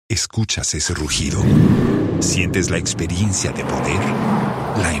¿Escuchas ese rugido? ¿Sientes la experiencia de poder?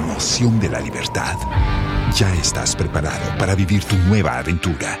 ¿La emoción de la libertad? Ya estás preparado para vivir tu nueva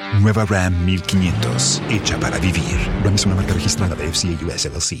aventura. Nueva Ram 1500, hecha para vivir. Ram es una marca registrada de FCA US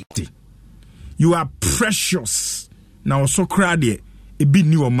LLC. You are precious. Now so crowded. A bit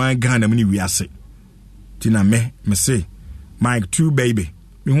new on my gun. I'm we say. Tina me say, Mike too baby.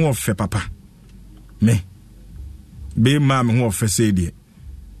 Me won't fe papa. Me. Be ma me won't fe say dear.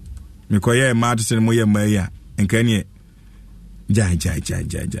 Me koye ma to say mo ye ma ya. Enkanye. Ja.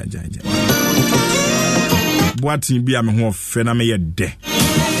 Boatin bi a me ho fe na me ye de.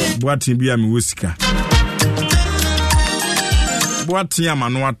 Boatin bi a me wosika. Boatin a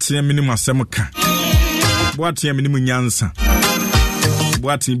mano ate me ni masem ka. Boatin a me ni nyansa.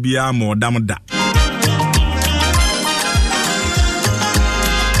 Boatin bi a mo dam da.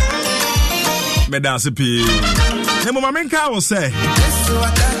 Me da se pi. Ne mo mamenka wo say.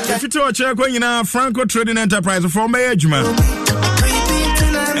 If you to check when you na Franco Trading Enterprise for my adwuma.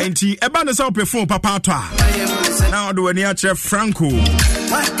 Enti eba ne say perform papa to a. Now do any check Franco.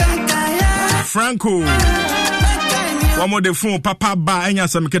 One more the phone papa ba enya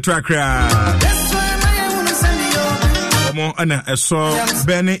some ketra kra. Omo ana eso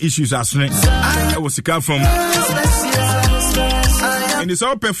burning issues asne. I was sika from in this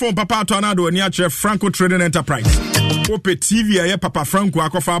all perform papa to na do any check Franco Trading Enterprise. Ope TV aye papa Franco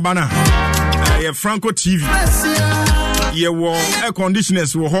akofa bana. Aye Franco TV. Ye wo air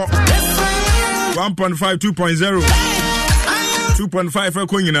conditioners wo ho 1.5 2.0 2.5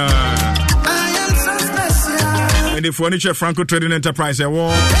 ko nyina. And the furniture Franco Trading Enterprise e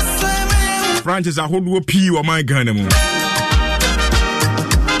wo branches a hodo P wo my Ghana mu.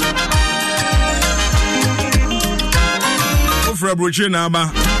 Ofra broche na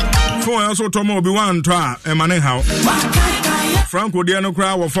ba. Phone also tomo obi wan to a emane haw. Franco de no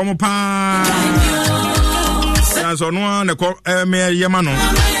kra wo fom pa. So no na ko me yema no.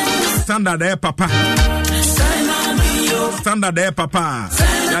 Standard e papa.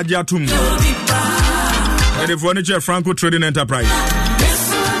 Ya jatum. And the furniture Franco Trading Enterprise.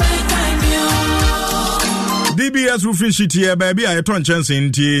 DBS roofing sheet here, baby. I turn chance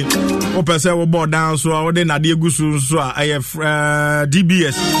into Opesa will board down so I would then add Gusu so I have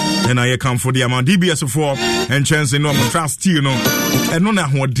DBS and I come for the amount DBS for and chance in normal trust, you know, and no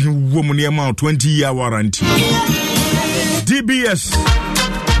what woman amount 20-year warranty. DBS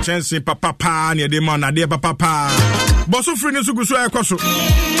chance in papa near the man dear papa bosso free no so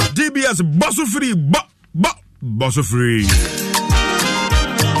DBS bosso free bosso free.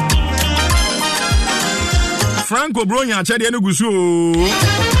 Franco Bronya chede no gusu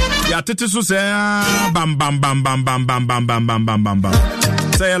ya tete so say bam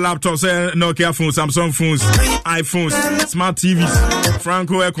say laptop say Nokia phone Samsung phones iPhones smart TVs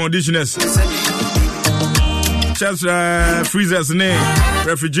Franco air conditioners chest freezers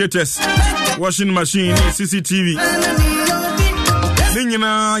refrigerators washing machine CCTV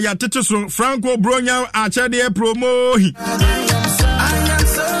ninyina ya tete so Franco Bronya a chede promo hi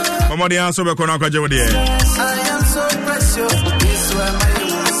Omodi anso be kono akwaje wode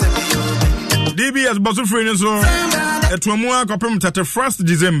DBS bosu free so etuamu akopem 31st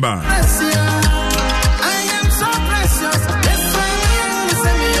December.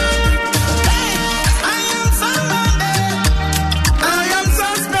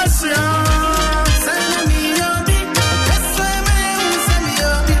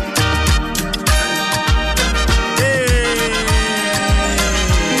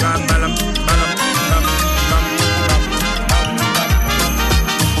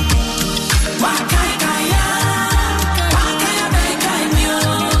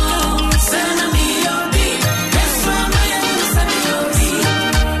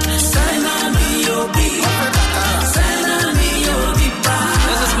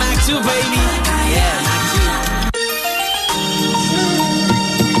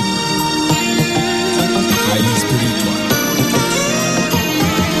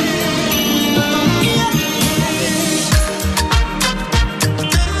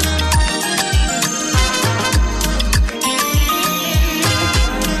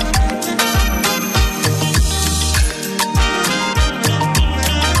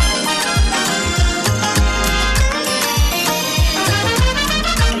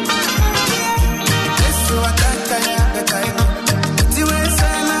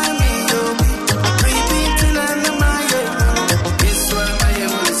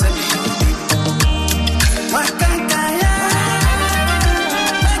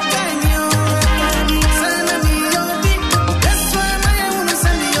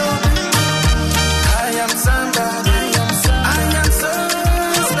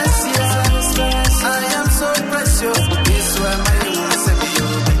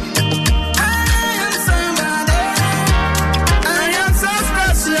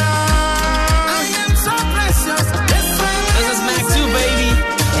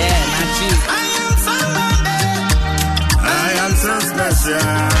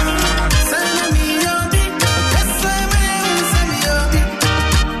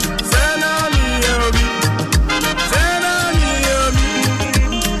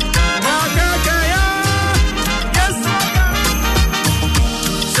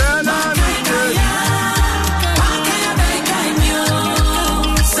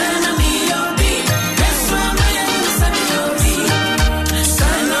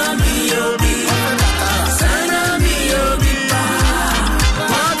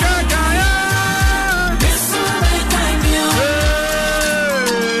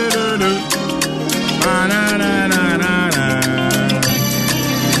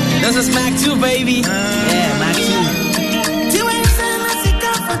 This is Mac 2, baby. Yeah, Mac 2.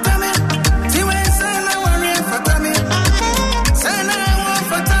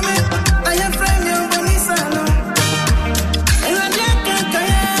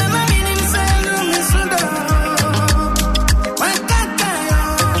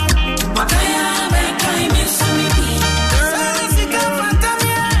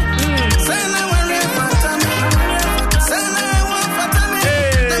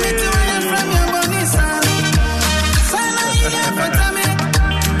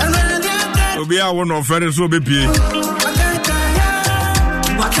 I want to offer it so be pay.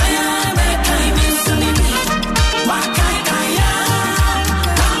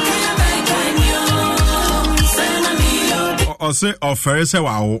 Or say offer it so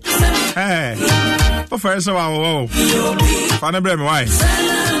wow. Hey, offer it so wow. Father, blame why?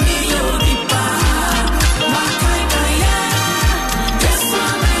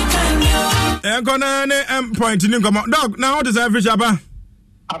 I'm gonna point in come dog. Now what is every jabba?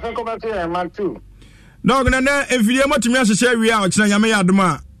 I think about it, man too. Dog, and then if you want to me, I share we out. Now, you may have the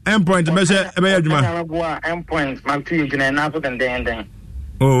endpoint. Measure a better endpoint. Man too, you can enough than then.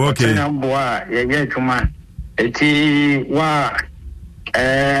 Oh, okay. Yeah, come on.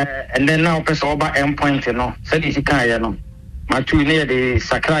 And then now, press over endpoint, you know. Said if you can't, you know. My two near the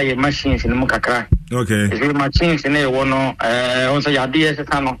Sakai machines in the Mukakra. Okay. It's with machines in there, one, also your DS,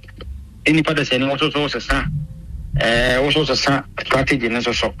 any part of any also sources, also a strategy in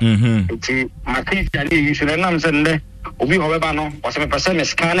so. My kids, you should announce and we however no was a person is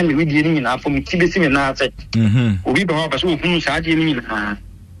scanning with you in for me TBC and that's it. We be hope as who charging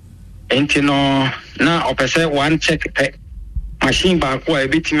and you know now or per se one check machine back where a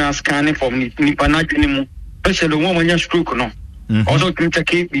bit scanning for me Nipanaki, especially woman just stroke no. Also can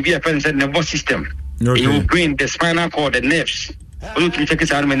check it be a friend said nervous system. You bring the spinal cord, the nerves. Also can check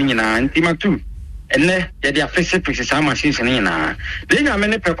it out many and Tima too. And then they are facing some machines in now. Then I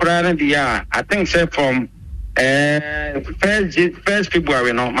many people I think say from first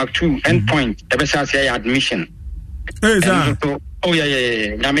February no Mark 2 endpoint ever say admission. Oh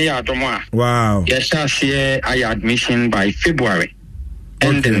yeah. Wow. Yes, I see admission by February.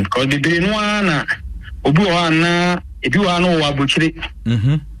 And then because the brain one Obuana if you are no wabuchiri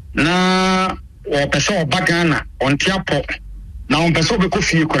na or person bagana on tiapo. Now, person be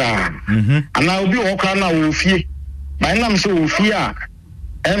coffee kura. And now be okra na ofie. By nam so ofie a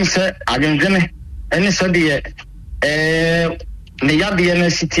em se agendene ene se de ne yade na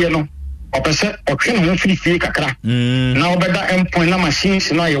sitie no. Opese okwe no firi fie kakra. Na obeda endpoint na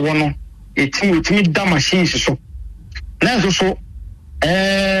machines na ye wo no. Etimi da machines so. Na so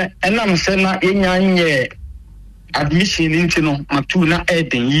enam se na enyanye admission into no matu na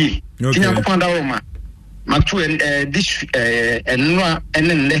eden yi. Tinya ko panda Roma. Matu this no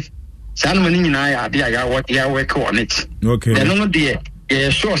enne san mani nyina ya dia ya work on it. Okay. Then no dey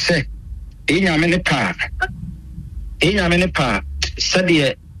sure say enyame ne pa said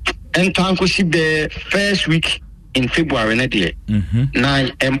the entanko si the first week in February na dey na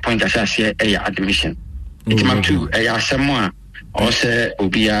endpoint asase admission. It matu asemo or say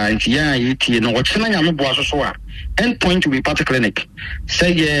obia ntia yiti no wochena nyame boa so a endpoint to be part clinic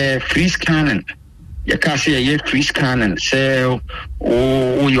say free scanning. You can't say a free scan say,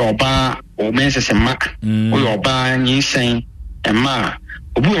 oh, your bar, or menses and mac, or your bar, and you saying, and ma,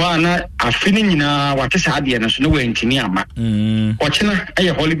 Obuana, a feeling what is had the no way in Tiniama. Watching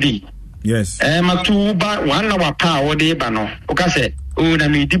a holiday. Yes. Ma 2 bar 1 hour power day bano. Okay, oh, I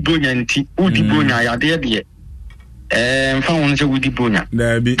mean, Dibunya and Dibunya, I dare. Found a woody bunya.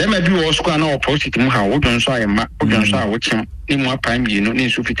 There may be also an opposite how would on so and which in more time you know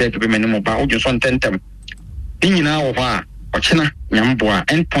needs to be taken to be many about just on 10 them. In our war, Ochina, Yamboa,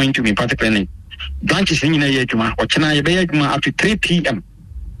 endpoint to be particularly. Branches in a year to my Ochina Yajuma up to 3 p.m.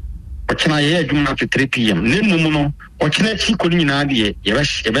 Ochina Yajuma up to 3 p.m. Nimuno, Ochina Chicolina,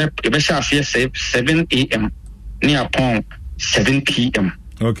 Yabesha 7 a.m. near upon 7 p.m.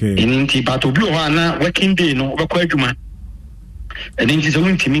 Okay. In Tibato Blue Hana, working day, no, Quajuma. And then it's a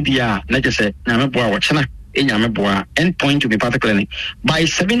winter media, let us say, Namabua, Wachana, in Yamabua, endpoint to be particularly by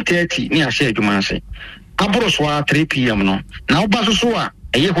 7:30 near Shea Jumase. Abroswa 3 p.m. No. Now Basosua,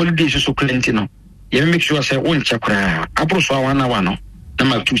 a year holiday so Clentino. You make sure I say, one chakra, Abroswa 1 hour, no.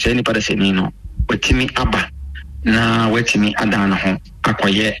 Number 2 say any Padasenino, Wetimi Abba. Na wetimi adana ho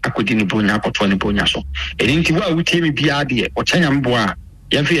akwaye akodini bonya akotwa ne bonya so enti wa wutimi bia de ochanya mboa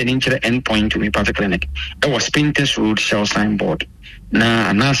yafi ani nkire endpoint to me part clinic it was Spinters Road Shell signboard na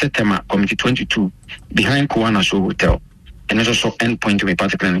anase tema committee 22 behind Koana Show Hotel and also end point to be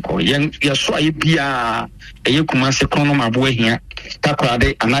particularly called. Young, you saw a bia, a Yakumase chronom away here,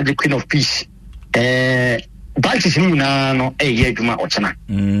 Takrade, another queen of peace. Batis no a Yaguma Ochana.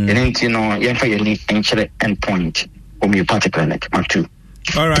 And ain't you know, Yanfa end point to particularly mark 2.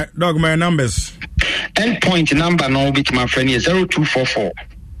 All right, dog, my numbers. End point number no bit my friend is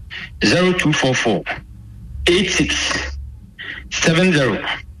 0244 86 70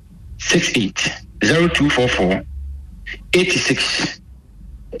 68 0244 86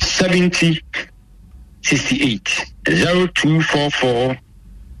 70 68 0244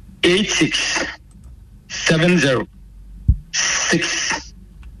 86 70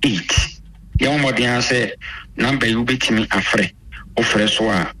 68. Young Modian say number you beat me afre ofre so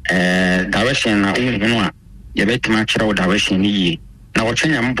direction na unwa ye bet ma kira direction ni na wo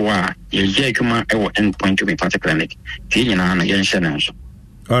twenya mbo a ye adwuma e wo end point to be particularly ti nyina na ye nhye so.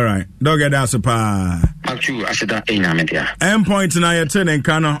 All right, dog get us pa actually asida enya media end point na ye ten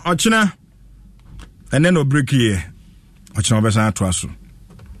nka no ochina and then no break here ochina obesa to aso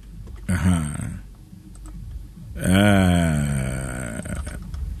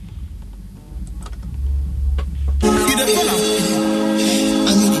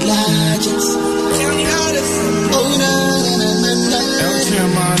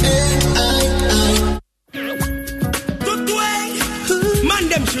Man,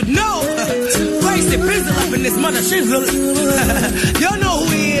 them should know. Christ the prison up in this mother shizzle. You know who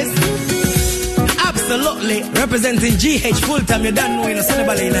he is. Absolutely. Representing GH full time. You don't know in a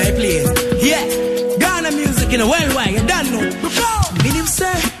Senegal in a place. Yeah. Ghana music in a worldwide. You don't know. Did him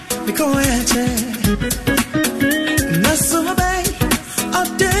say, because I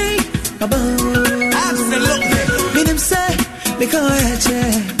absolutely. Did him say, because I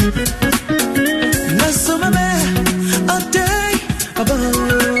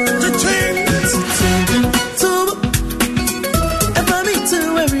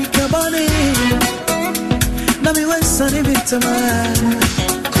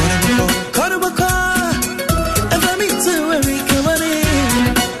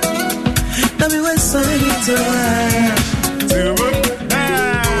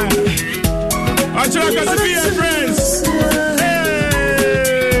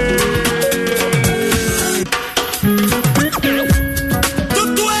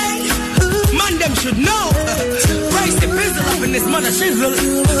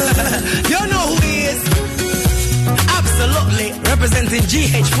representing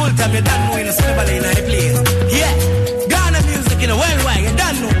GH full time. You don't know in a Senegal in a place. Yeah, Ghana music in a worldwide. You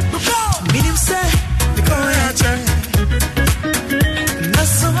don't know. Did him say because I try?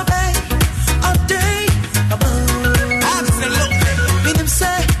 That's my baby all day above. Absolutely. Did him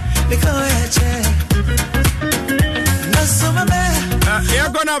say because I try? That's my baby.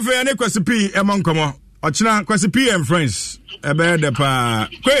 You're gonna have any question P among come on. Ochina question P and friends. About the pa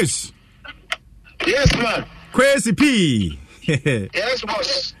Chris. Yes, man. Crazy P. Yes,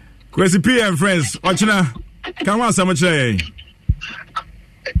 boss. Crazy P and friends. Ochina, come on, some say.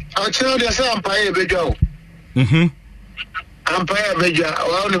 Ochina, there's some Empire Bejo. Empire Bejo.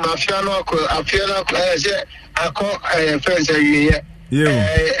 Well, the mafia no, I feel like I call friends a year. Yeah.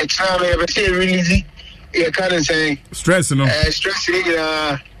 It's not really easy. You can't say stress, no. Stress,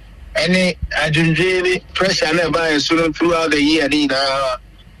 any I didn't really pressure nearby so throughout the year. Now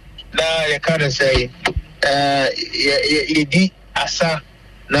you can't say. Yedi asa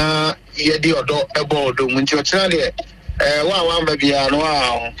na yedi odo ebo odo nti o tena de wa ba bia no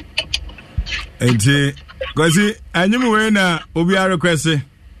a enti gozi anyim we na obi a request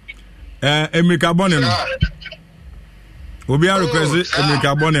Emeka Bone no obi a request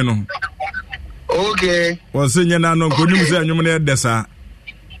Emeka Bone no okay o se nyana no konim se anyim na edesa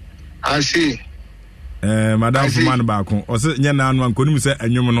I see madam Fuman baako o se nyana no konim se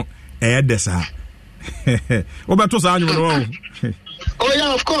anyim no edesa oh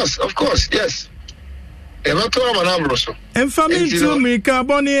yeah, of course, yes. And family to me,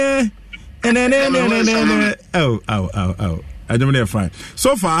 Carbonier, and oh. I don't know fine.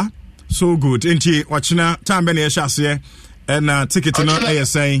 So far, so good. Inti watching time Benny Chassier and ticket to not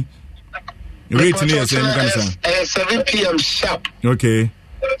saying rate near 7 p.m. sharp. Okay.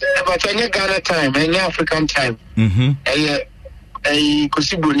 But any Ghana time, any African time. A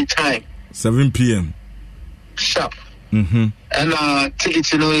Kosibuni time. 7 p.m. sharp. And ticket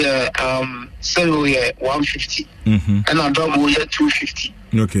to know single 150. And double 250.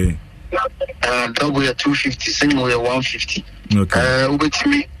 Okay. Double 250, single 150. Okay. Over to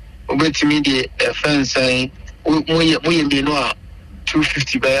me the fence saying we be no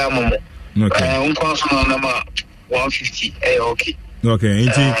 250 by a moment. Okay. 150. Okay. Okay.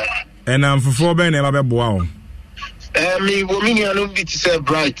 And for 4 ben never be wow. Me Womini no be to say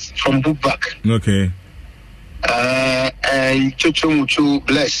Bright from Bookback. Okay. And Chuchu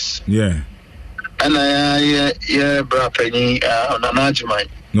Bless. Yeah. And Bra Penny on an Ajimai.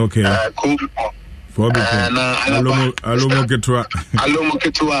 Okay. Cool. Alomo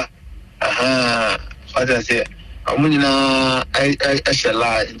Ketua. What I say? I shall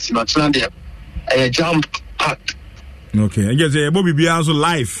lie. It's not there. I jumped packed. Okay. I guess Bobby be also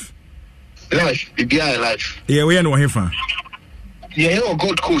life. BBI life. Yeah, we are no here. Yeah,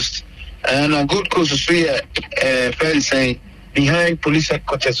 Gold Coast. And on Gold Coast, so fairly saying behind police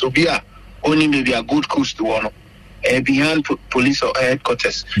headquarters, will be only maybe a Gold Coast one. Behind police or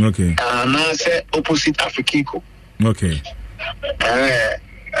headquarters. Okay. And I say opposite Afrikico. Okay. And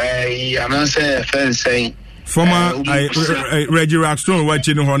I say fairly saying. Former Reggie Rockstone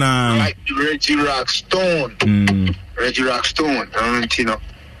watching Hona. Reggie Rockstone. Reggie Rockstone. You know.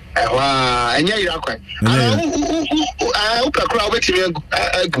 And yeah, you're quite. I hope a crowd waiting.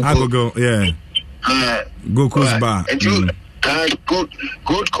 I go, yeah. Go Coast Bar.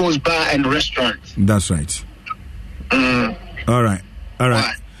 Gold Coast Bar and Restaurant. That's right. All right.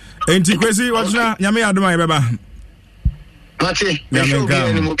 Ain't you crazy? What's that? Yami Aduma, Baba. Mati,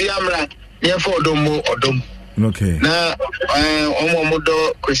 for Dom. Okay. Now,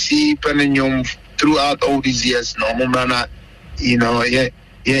 Omodo, Kwesi, Peninium, throughout all these years, no, Momana, you know, yeah,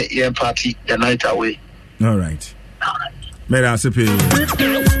 party the night away. All right. May I say, man,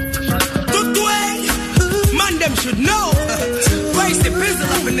 them should know. Raise the pistol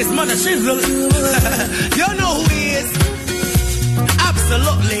up in this mother shizzle. You know who he is.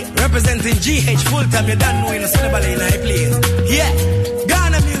 Absolutely. Representing GH full time. You don't know in a cinema in a place. Yeah.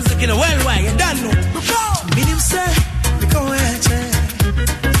 Ghana music in a worldwide. You don't know. Meaning say, we go ahead.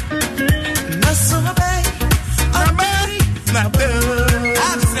 That's my baby. My baby.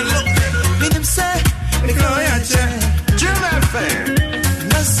 Absolutely. Meaning say, we go ahead. German fan.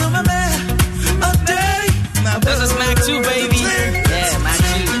 That's my baby. This is Mac 2, baby. Yeah, Mac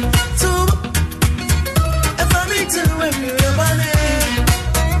 2. If I meet you, if you're money,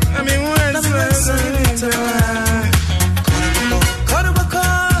 I mean, where's the if I meet you,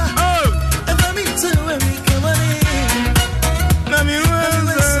 if you're money, I mean, where's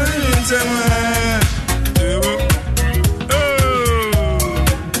the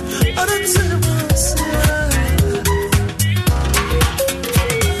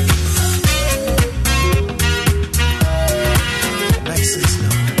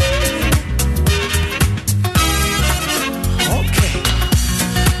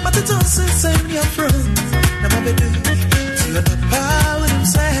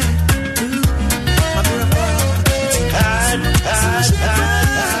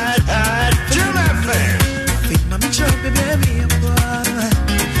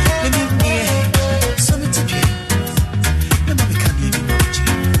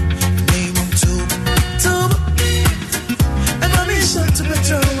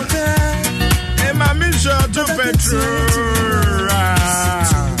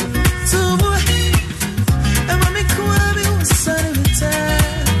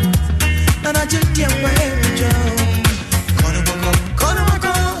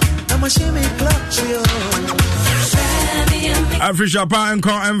Afrishapa and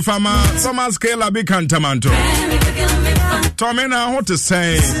call and farmer, summer scale a big cantamanto. Tomina, what to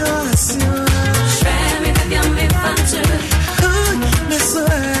say?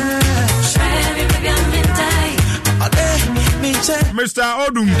 Mr.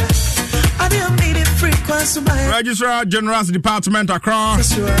 Odum, Registrar General Department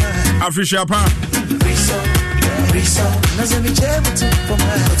across Afrishapa.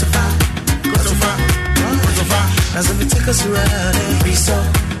 As let me take us around and Risa.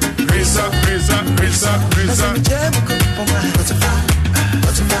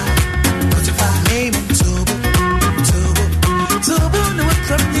 Name Tubu, no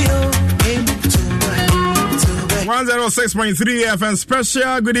from you. 106.3 FM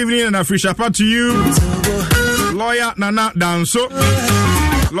special. Good evening and Afrishapa to you. Lawyer Nana Danso.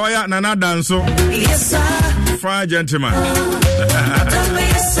 Yes, sir. Fine gentleman.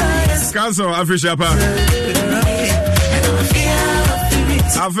 Council Afrishapa.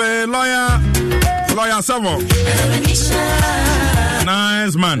 Have a lawyer Savo.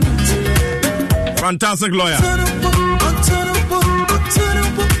 Nice man. Fantastic lawyer.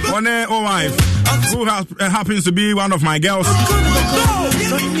 One wife who happens to be one of my girls.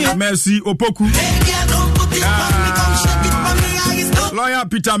 Mercy Opoku. Lawyer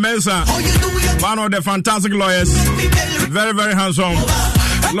Peter Mensah, one of the fantastic lawyers. Very, very handsome.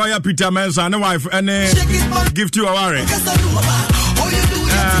 Lawyer Peter Mensah and the wife and gift you a worry.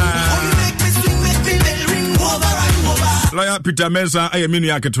 Lawyer Peter Mensah, I am in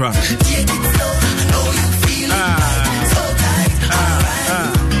Yaketwa.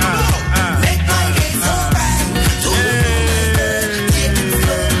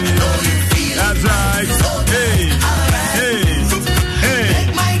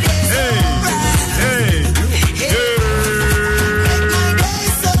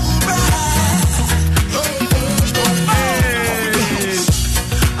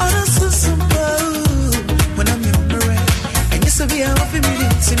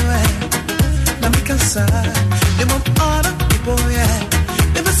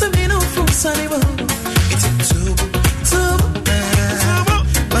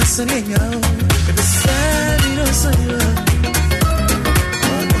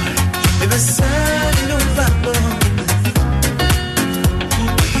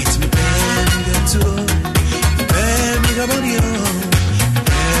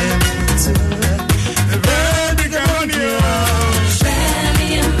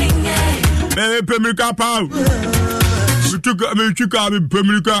 Pemika Pow. We took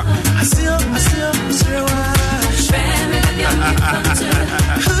Pemika. I see you,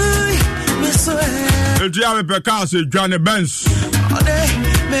 Picasso, Johnny Benz.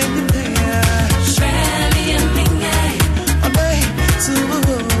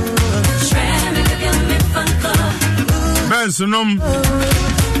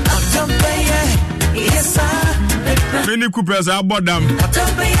 Many Coopers are bought them.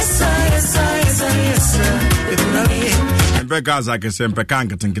 And because I can send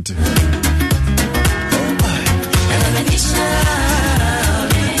Pekanka Tinkety.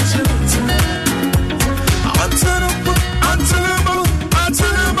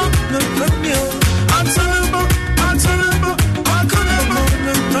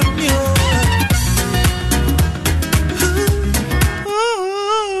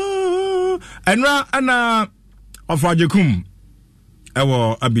 Anna of Ajakum,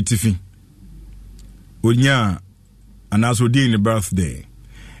 our abitifi. Unya, and also doing the birthday.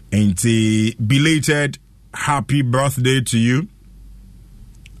 And a belated happy birthday to you,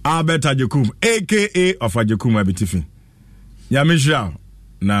 Albert Ajakum, aka of Ajakum abitifi. Yamisha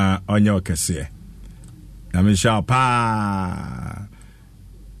na onyo kese. Yamisha pa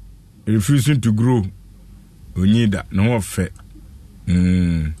refusing to grow. Unyida no fe.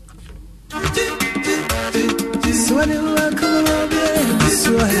 So when you walk around there,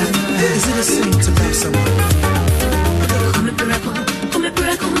 so is it the same to love someone? Come a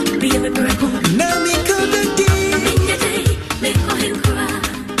miracle, be a miracle. Now me come the day, make him cry.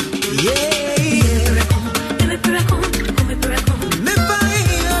 Yeah, be a miracle, come a miracle. Me find.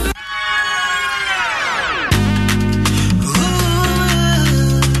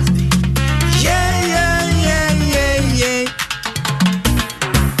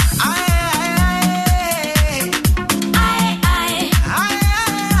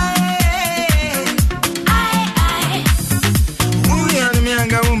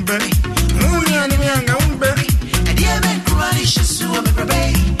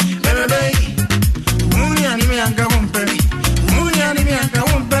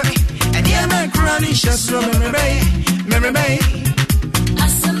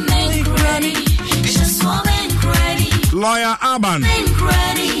 Lawyer Urban,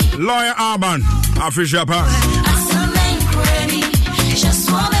 Lawyer Urban, official part.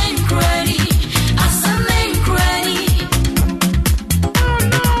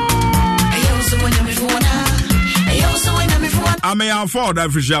 I may afford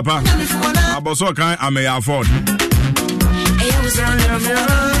official part. I was so kind, I may afford.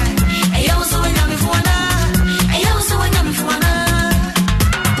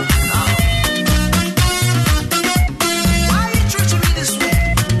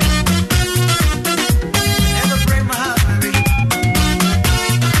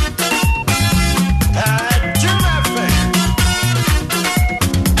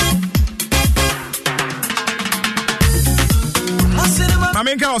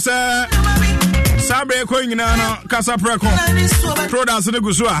 Aminka say sabre ko nyina no kasa preko products ne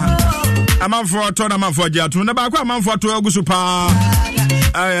gusu a amanfo to na amanfo giatu na ba kwa amanfo to gusu pa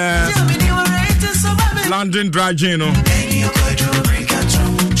London dry gin no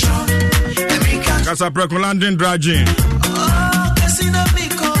kasa preko London dry gin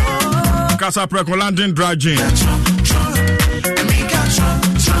kasa preko London dry gin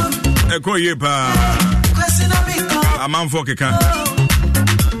eko yepa amanfo keka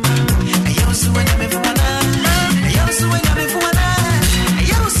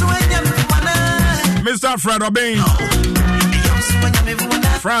Mr. Fred Obin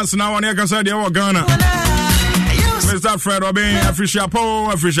France now on here say they were Ghana Mr. Fred Obin official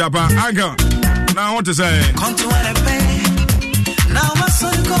pa uncle now what to say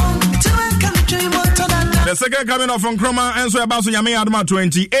The second coming off from Chroma and so about Yami Adama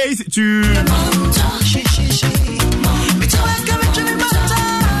 28th to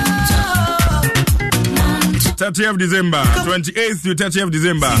 30th December. 28th to 30th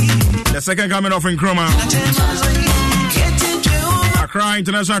December. The second coming off in Chroma. Accra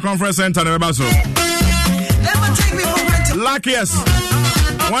International Conference Center. Luckiest.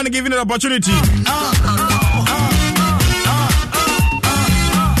 Want to give you an opportunity.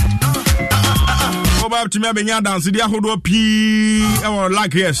 About to me benya dance dia hodo pi e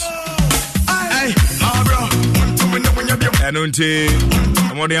like yes hey bro enunte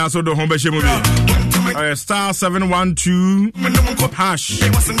mo dey aso do hombe shemu bi star 712 hash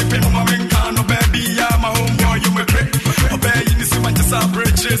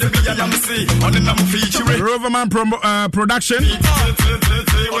Roverman production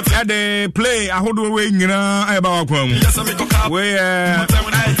at the play I hold away nyina e ba wakwam we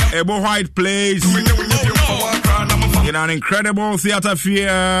Ebo White plays in an incredible theater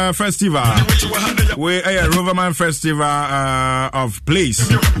festival where a Roverman festival of plays.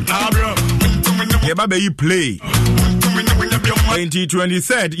 Yeba play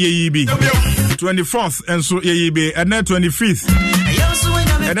 23rd yeyibi 24th and so yeyibi and then 25th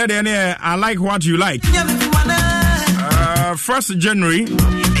and then I like what you like 1st January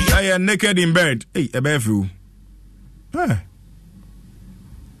I am naked in bed. Hey ebefu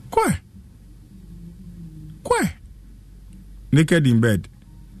Kwe. Naked in bed.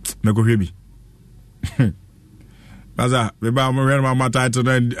 Meko hebi. Baza, beba mo ren ma title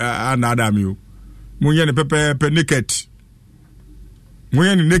and Adam you. Munye ne pepe naked.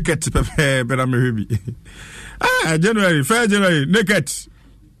 Munye ne naked pepe beda me hebi. January, 1st January, naked.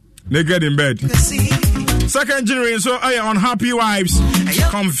 Naked in bed. 2nd January, so I am unhappy wives,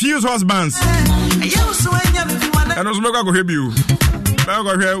 confused husbands. And also meko hebi you. Now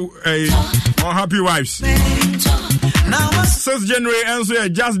go here unhappy wives. 6th January answer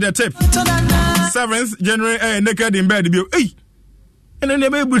just the tip. 7th January naked in bed. Hey, and then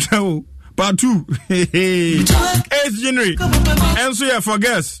the baby part 2. 8th January answer for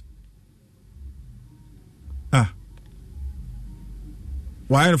guests.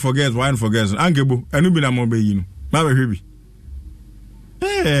 Why forget? Angebo, and you be na mo be you. Mama heavy.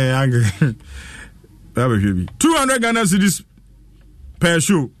 Hey, Ange. Mama heavy. 200 Ghana cedis per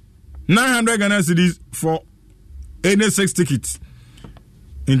show. 900 Ghana cedis for any 6 tickets.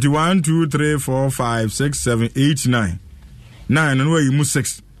 Into 1, 2, 3, 4, 5, 6, 7, 8, 9. 9 and where you move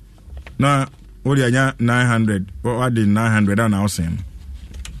 6. Now, what do you 900? What did 900 on our same?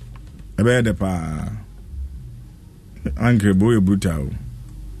 I bet the pa Uncle Boy Brutal.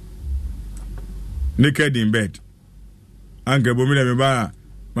 Naked in bed. Uncle Boy, me ba,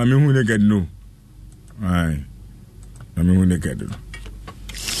 Mammy who naked no. Aye. Mammy who naked.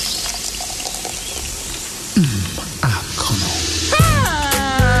 Come on.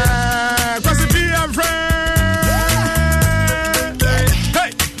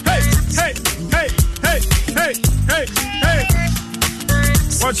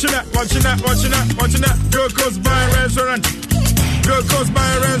 Watching that. Go Coast by a restaurant.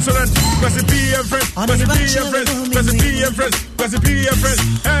 Recipe and friends. I'm gonna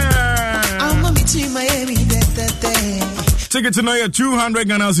meet you in Miami that day. Ticket to know 200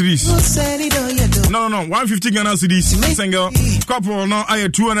 Ghana cedis. No, 150 Ghana cedis. Single couple, no, I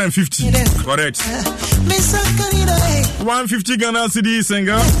 250. Correct. 150 Ghana cedis,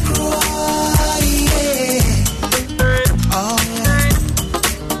 single.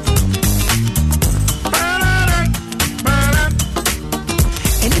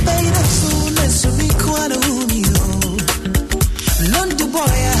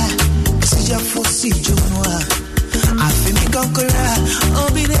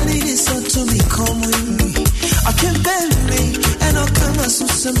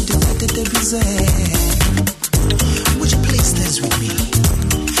 Would you please dance with me?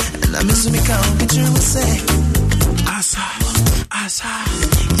 And I miss me can't be true say Asa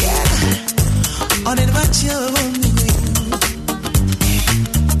yeah on the match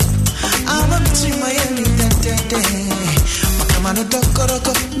I'm up to Miami that day Makamano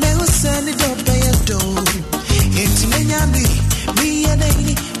Dokoroko me who send it up by a door into me and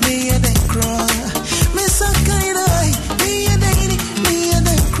they cry me so kind of me and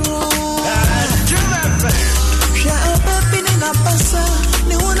they cry pasa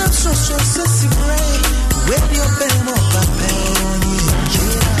ni una social sesibray with your bemo papel on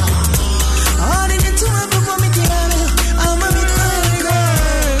you all in the two of me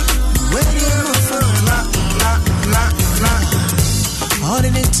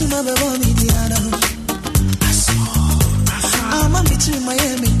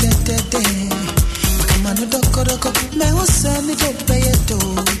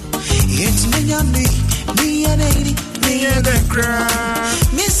me and Amy, me and the cry.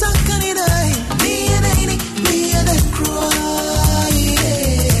 Me sakani dai, me and Amy, me and the cry.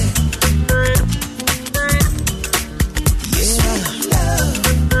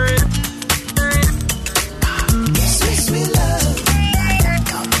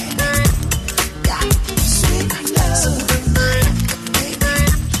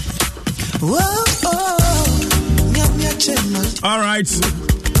 All right.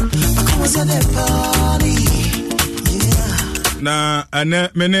 Na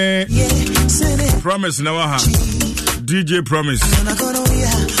mene promise na waha DJ promise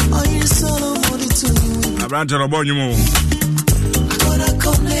Abrante robo nyumo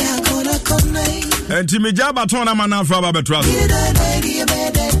enti meja baton na manafa ba betra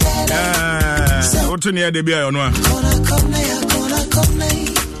otu ne de bia yo no a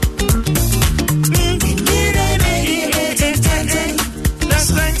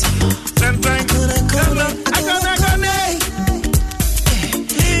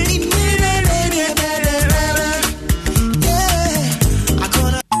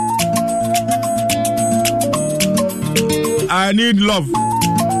I need love.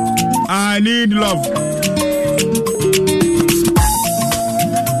 I need love.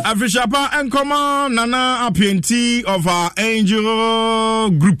 Afishapa and come on, Nana apprentice of our angel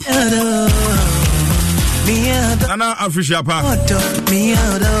group. Nana Afishapa.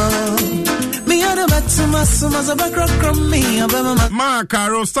 Ma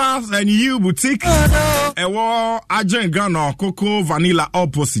Caro Stars and You Boutique. A war agent gun Coco Vanilla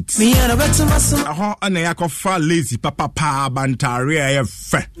opposite. A ho and a yakofa lazy papa bantaria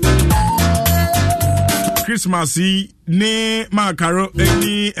fe. Christmasy ne Ma Caro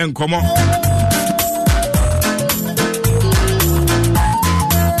any and come on.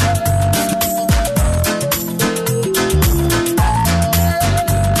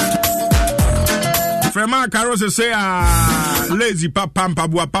 Frema Caros say lazy papa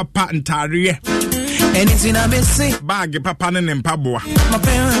mpabua papa ntare anything I may say bag papa ne mpabua my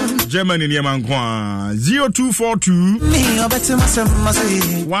parents Germany ne mankwa 0242 me obeti masem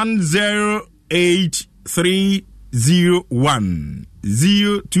 108301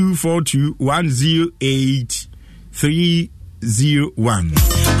 0242 108301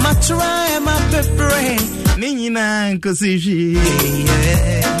 matry my pepper nina nkosishi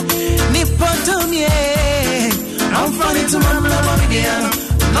I'm funny to my love again.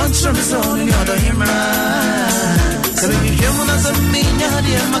 Not sure it's only the other him. So if you hear one as a minya,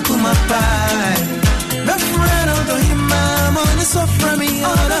 dear Makuma pie. The friend of the him, I'm on the soft from me,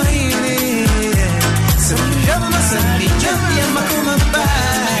 all I hear. So if you hear one as a minya, dear Makuma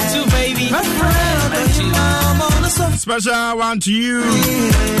pie. Too, baby. My friend of the him, I'm on the soft. Special one to you.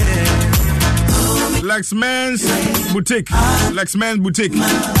 Lexman's Boutique. Lexman's Boutique.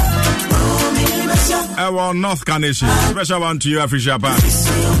 Our North Carnation. Special one to you, Afishapa.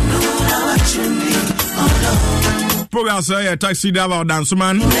 Program say a taxi driver dance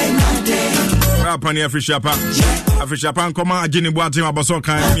man. Rapani Afishapa. Afishapa come on, Jenny Boatin,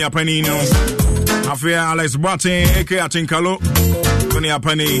 Abasoka, Mia Panino. Afia Alex Boatin, Eke Atinkalo. Tony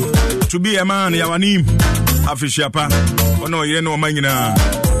Apani. To be a man, Yawanim. Afishapa. Oh no, you know, Mangina.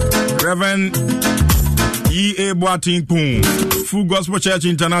 Reverend E.A. Boatin Poon, Full Gospel Church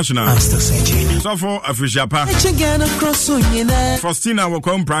International. So for Afishapa. Faustina will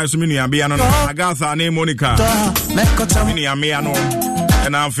come price Miniabiano, Agatha, name Monica, Miniamiano,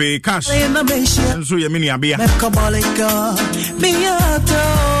 and I'll pay cash. And so you Miniabia.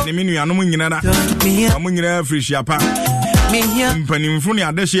 The Miniano Munina, Munina Afishapa.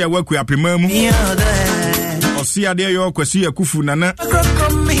 Penimfunia, this year work with a primum. See a day your Kwasi Kufu Nana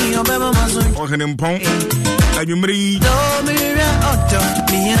or Henimpong. And you marry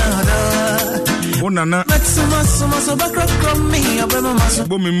Nana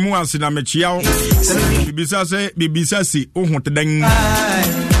Bomi Muas in a Mechiao Bibisasi, Ohotang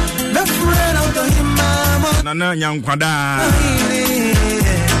Nana Yang Quada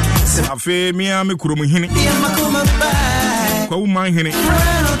Afe Miami Kurumihini Kau Mahini.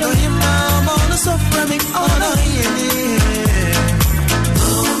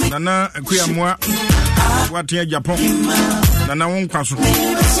 Nana Kuyamwa Watia Japan Nana won kwaso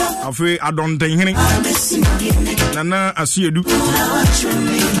afi adonten hene Nana asiedu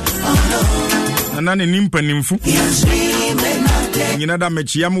Nana ne nimpanimfu nyina da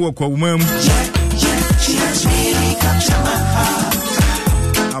mechiam wo kwawumam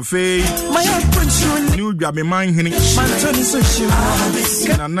afi ni udwa be man hene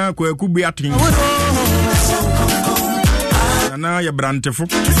Nana kwakubi atin Nana ya brantefo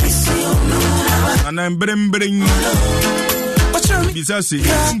Nana mbrembren Bisasi,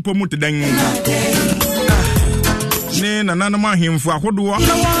 Pomut Dang. Ne nananama himfo ahodo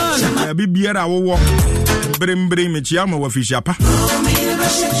bibiara wo brembre mechiama wa fishapa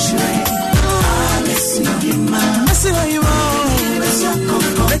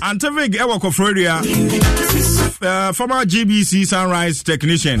Antavig ewa Florida former GBC Sunrise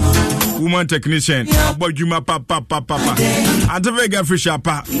technician woman technician abojuma papa Antavig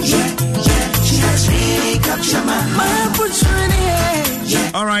fishapa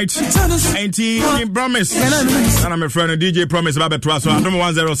all right, Auntie Promise. And I'm a friend of DJ Promise Babet Twaso. Adom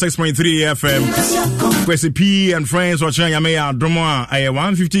 106.3 FM. Kwesi P and friends watching Yamea Adomo. I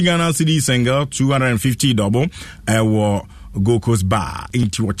 150 Ghana CD single, 250 double. I will go coast bar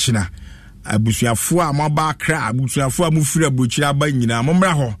into Wachina. Abusuafo amaba kra, abusuafo amufira buchira ba nyina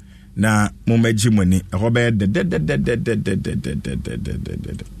mommra ho na mommaji moni. Robert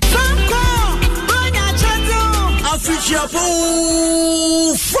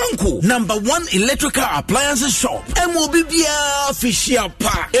Franco, #1 electrical appliances shop. MOBBia official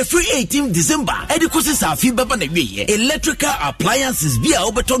pa. Every 18th December, Edikosi Safi Baba na wiye. Electrical appliances bia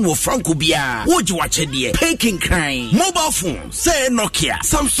obeton wo Franco bia. Woji wache die. Peking crane. Mobile phones, say Nokia,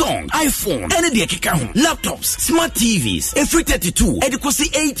 Samsung, iPhone, any de keka ho. Laptops, smart TVs, every 32, Edikosi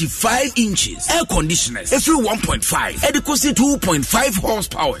 85 inches. Air conditioners, every 1.5, Edikosi 2.5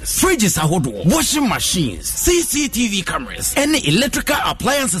 horsepower. Fridges ahodo, washing machines, CCTV cameras, any electrical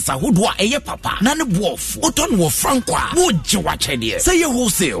appliances ahodo eye papa. Nane bof, oton wo Franco. Woji wache die. Say your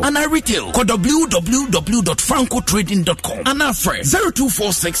wholesale and retail. Call www.francotrading.com and our friend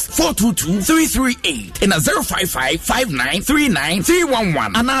 0246 422 338 and a 055 5939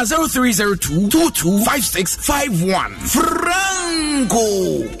 311 and a 0302 225651.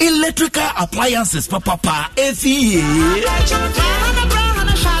 Franco electrical appliances papa FE.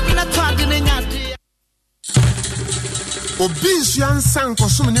 Obinsu ansan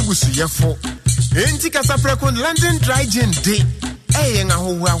kosum ne busuyefo enti kasaprekon London dry gin day nga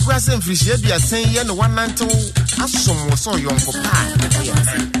ho wa kwasem frishie bia sen ye no wanantew asom so yonko pa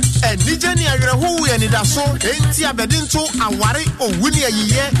Nijani awerɛhowo yɛ nidaso enti abɛdinto aware owuni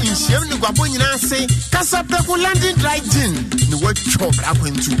ayiye nhyiam ne gwabo nyina ase kasapreko landing dry gin ne watwo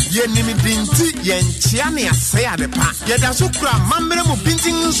brakwantu ye nimidinti ye nkyia ne ase adepa ye da so kura mammere mu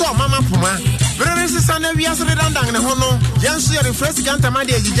bintin nso mama poma brere sisa na wiasre dandan ne ho no ye nso ye refresh gantama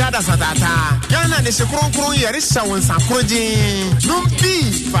de agijada satata yana de sekronkron ye resa won sakroje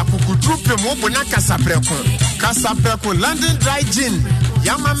numpi fa kukudrupe mo bona kasapreko landing dry gin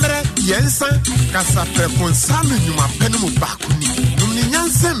Yamamre yensa kasapreko nsanu nyuma penu mu bakuni numni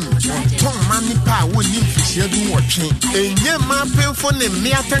nyansem ton mani pa woni mfishie du wotwe enye ma penfo ne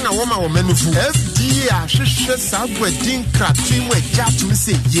miata na woma wo manufu FDA hwehwe sagwadin kratui we jatum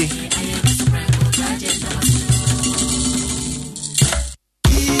se ye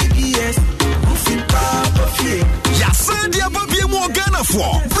EBS ufin papa fie Yasandia babie mo Ghana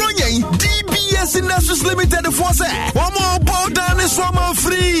for Bronyen DBS Industries Limited for say one more bout down is one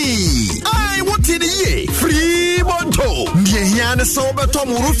free. I what in the year free monto. Near here and so better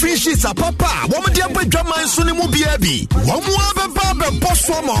more fishes a papa. One dear drama and sunimu biabi. One more baba boss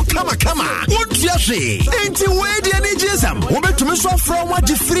for more kama. What you say? Ain't you waiting any jism? Woman to miss from what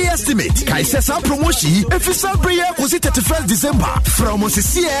the free estimate. Kaisa promotion if it's a prayer was it 31st December from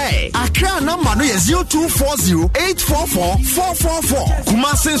OCCA. Accra number no 0240 844 444.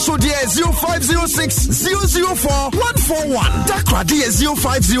 Kumasi so dear 0506 004 141. Dakra D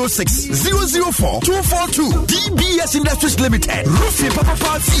 0506 004 242. DBS Industries Limited. Rufi Papa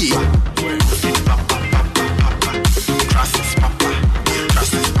Party.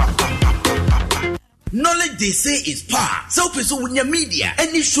 Knowledge they say is power. So person with your media,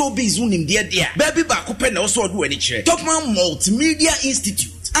 any showbiz unim dear. Baby back up and also do any chair. Topman Multimedia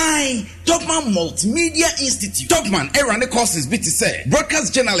Institute. Topman Multimedia Institute. Topman erane courses BT say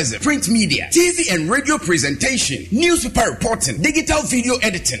broadcast journalism, print media, TV and radio presentation, newspaper reporting, digital video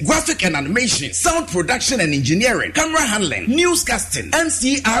editing, graphic and animation, sound production and engineering, camera handling, newscasting,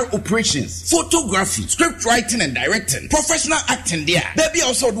 MCR operations, photography, script writing and directing, professional acting there. Baby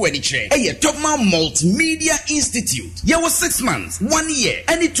also do any chair. Hey, Topman Multimedia Institute. Yeah, was 6 months, 1 year,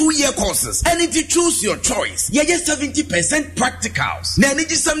 any 2-year courses, and if you choose your choice, yeah, 70% practicals. Now,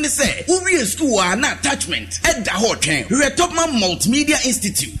 some say, Uri school are not attachment at the hotel. We are Topman Multimedia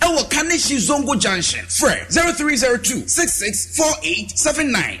Institute. Our Kaneshi Zongo Junction. Fred 0302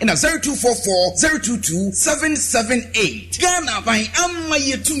 664879 and a 0244 022 778. Ghana by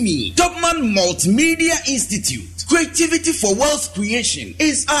Amaye to me. Topman Multimedia Institute. Creativity for wealth creation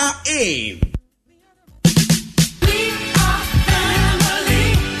is our aim.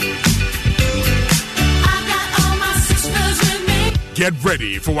 Get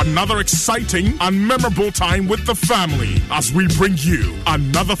ready for another exciting and memorable time with the family as we bring you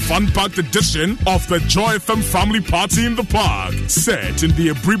another fun-packed edition of the Joy FM Family Party in the Park. Set in the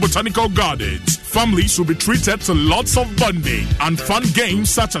Ebri Botanical Gardens, families will be treated to lots of bonding and fun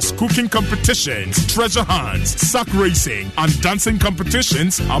games such as cooking competitions, treasure hunts, sack racing, and dancing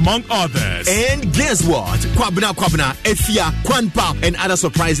competitions, among others. And guess what? Kwabena, Efia, Kwanpa, and other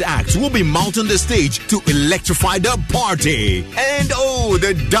surprise acts will be mounting the stage to electrify the party. And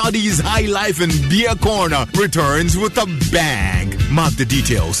the Daddy's High Life and Beer Corner returns with a bang. Mark the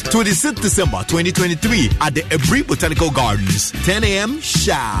details. 26th December 2023 at the Ebri Botanical Gardens, 10 a.m.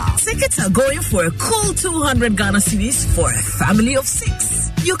 sharp. Tickets are going for a cool 200 Ghana cedis for a family of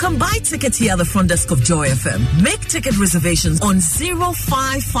 6. You can buy tickets here at the front desk of Joy FM. Make ticket reservations on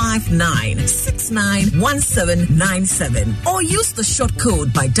 0559 691797 or use the short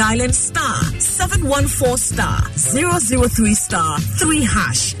code by dialing star 714 star 003 star 3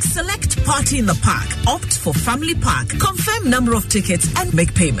 hash. Select party in the park. Opt for family park. Confirm number of tickets and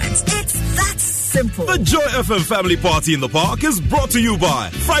make payments. It's that simple. The Joy FM Family Party in the Park is brought to you by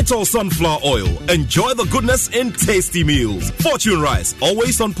Frytol Sunflower Oil. Enjoy the goodness in tasty meals. Fortune Rice,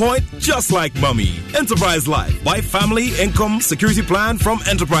 always on point, just like mommy. Enterprise Life, buy family income security plan from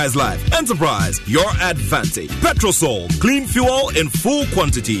Enterprise Life. Enterprise, your advantage. Petrosol, clean fuel in full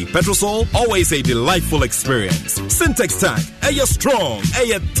quantity. Petrosol, always a delightful experience. Syntex Tank, you're strong,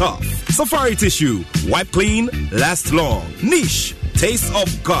 you're tough. Safari Tissue, wipe clean, last long. Niche, Taste of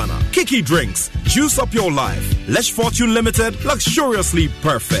Ghana. Kiki Drinks, juice up your life. Lesh Fortune Limited, luxuriously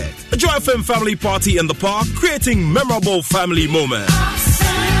perfect. A Joy FM Family Party in the Park, creating memorable family moments.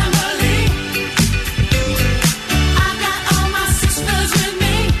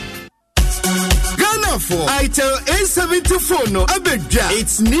 Itel A74 no Abedja.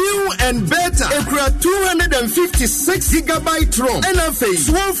 It's new and better. Ekra 256 gigabyte ROM. NFA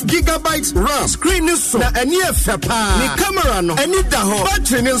 12 gigabyte RAM. Screen is so. Na any fepa. Ni camera no. Any daho.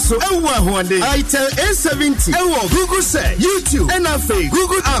 Battery ni so. Ewa huande. Itel A70. Ewa Google say. YouTube. NFA.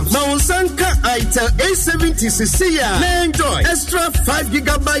 Google apps. Na unsanka Itel A70 CCA. Na enjoy. Extra 5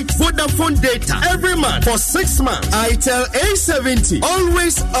 gigabyte Vodafone data every month for 6 months. Itel A70.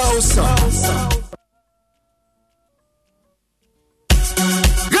 Always awesome.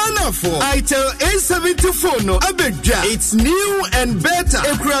 For Itel A74 no Abedja. It's new and better.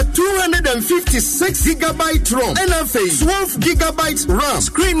 Ekra 256 gigabyte ROM. NFA 12 gigabyte RAM.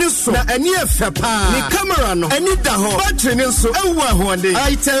 Screen is so. Na any fepa. Ni camera no. Any daho. Battery ni so. Ewa huande.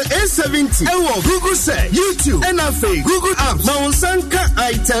 Itel A70. Ewa Google say. YouTube. NFA. Google apps. Na unsanka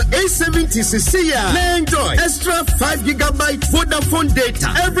Itel A70 CCA. Na enjoy. Extra 5 gigabyte Vodafone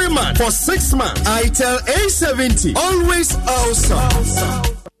data every month for 6 months. Itel A70. Always awesome.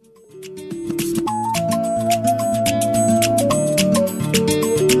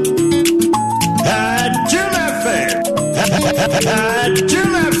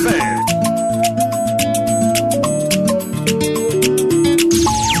 Jim FM.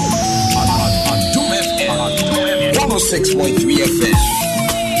 106.3 FM.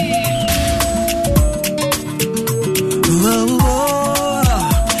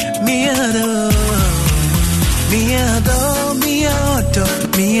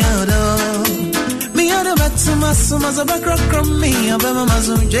 Sumaza bakra me abema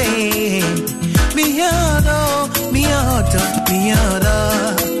mazunje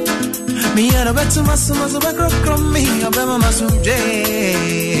miado betu sumaza bakra me abema mazunje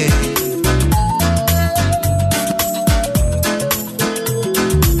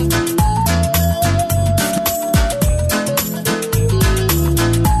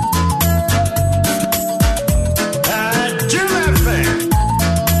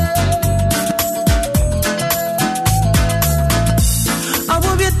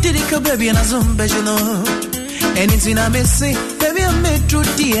baby and a zumba, you know. Anything I may say, baby, I made true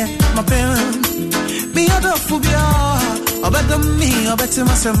dear, my parent. Me other phobia, or better me, or better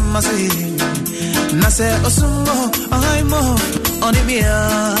myself, Nase Osumo, I'm more on the beer.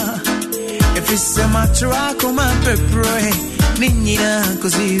 If it's a matra, come on, pepper, Nina,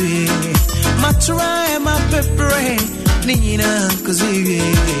 cosy. Matra, my pepper, Nina, cosy.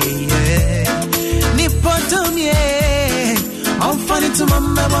 Nipotum, yeah. I'm funny to my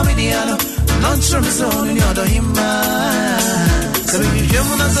mama, non sure so in the other him. So if you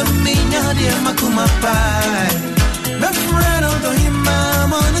want to me, dear Makuma pie. My friend of him,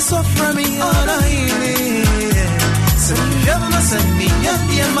 I'm on the sofa, me all I hear. So if you want to send me,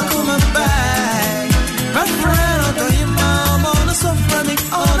 dear Makuma pie. My friend of him, I'm on the sofa, me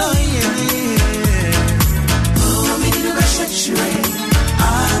all I hear. Oh, me the best I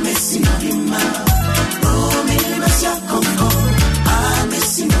miss you him. Oh, me the best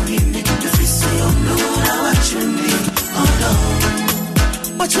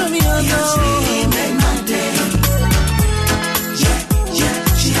really made my day. Yeah, yeah,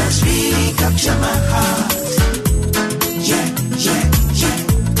 she has really captured my heart. Yeah, yeah, yeah.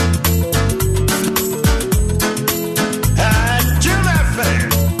 And to my friend.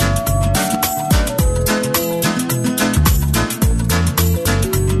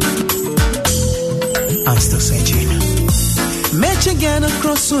 I'm still searching. Met again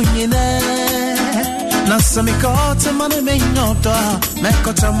across Unina. Nasami kota mane me nyota, me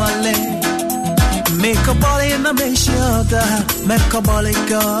kota male. Make a body in a meshota, make a body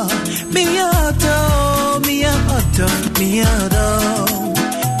go. Miato, miato, miato.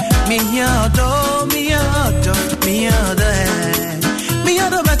 Miato, miato, miato.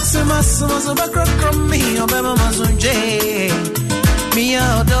 Miato maxima, so back from me, or Bema Mazunje.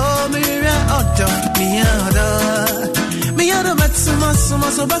 Miato, miato, miato. Miato maxima,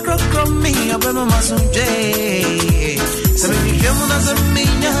 so back from me, or Bema Mazunje. So if you hear me, as a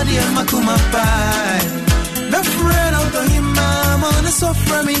minya, Makuma pie. My friend out of him, I'm on the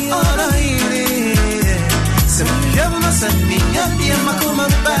sofa, me all I hear. So if you hear me, as a minya, Makuma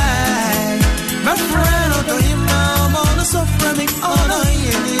pie. My friend out of him, I'm on the sofa, me all I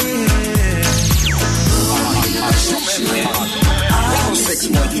hear.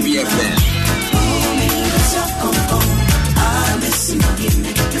 106.3 FM.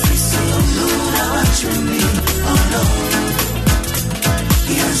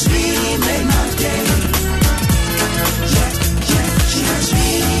 He has really made my day. Yeah, yeah, she has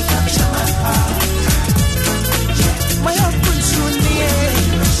really captured my heart. Yeah, my heart puts you in the air.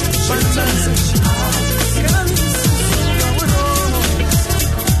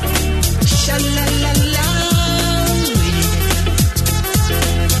 Sha-la-la-la.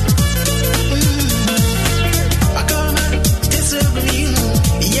 I come and disagree.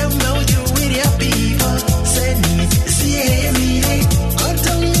 You know you with your people. Send me, see me.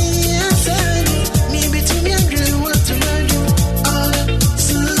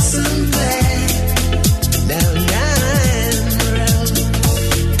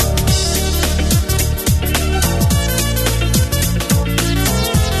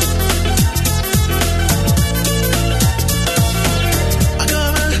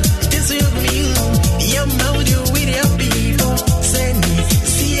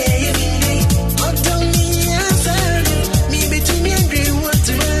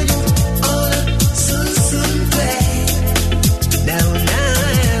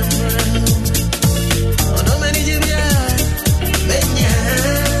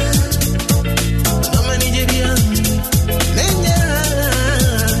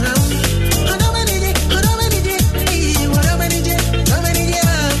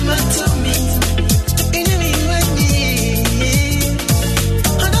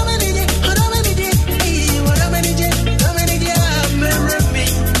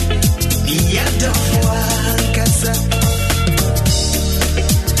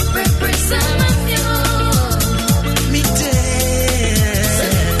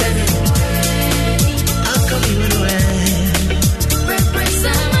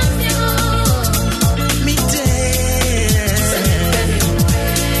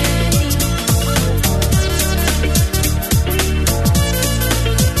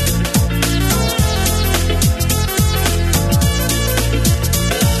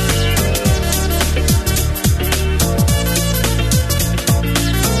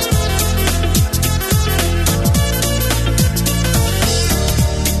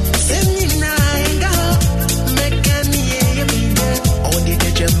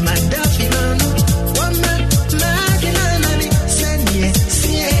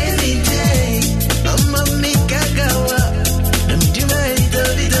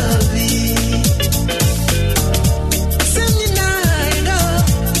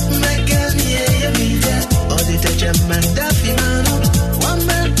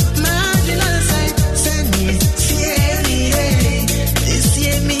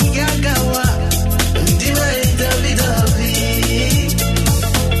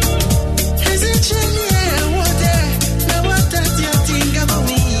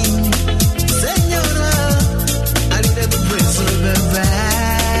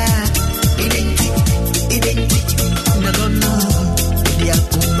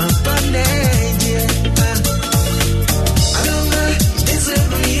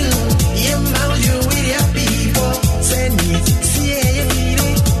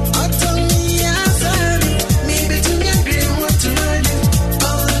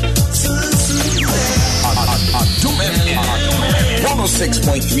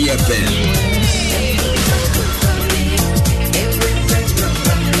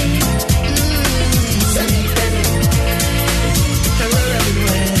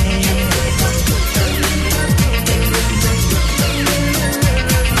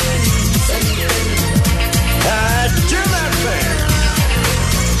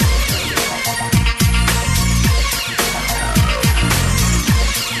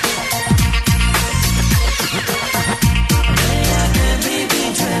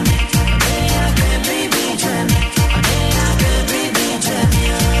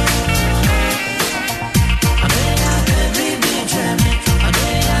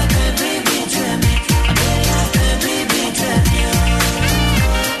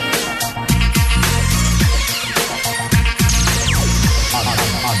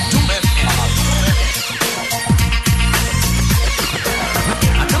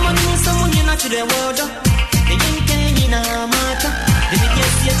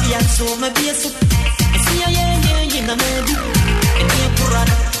 so my beer so. See, yeah, in a maybe. And you run,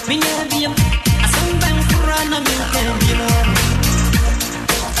 me, I sometimes run, I mean,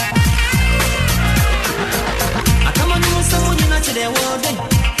 I come on, someone you know today, all day.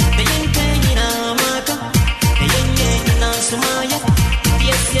 The young thing in Amaka, the young in Sumaya.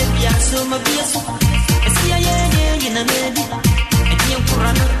 Yes, so my beer so. See, yeah, in a maybe. And you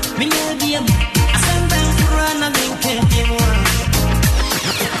run, me, I sometimes run, I mean, can't be more.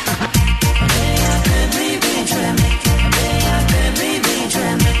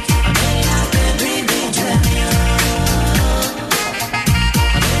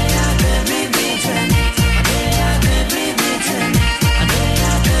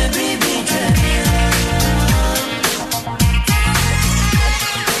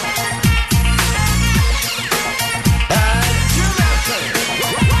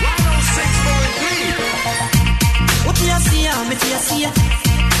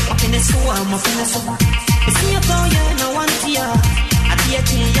 I'm a finesse. It's me a toy and I want ya. I be a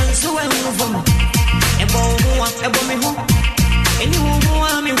tea young so I move on. A bow, me home. And you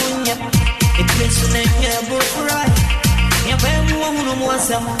want me home yet. It plays to name your book right. Your baby won't want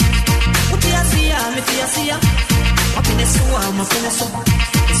some. What do you see? I'm a see ya. Up in the sewer, I'm a finesse.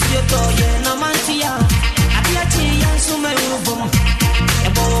 It's your toy and I want ya. I be a tea young so I move on. A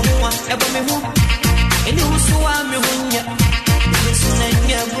bow, me home. And you so I'm me home yet. It's to name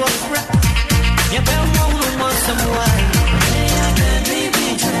your book right. You better want someone.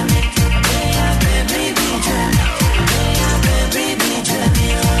 Baby, try me. Baby, try me. Baby, try me.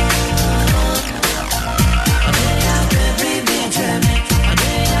 Baby, try me.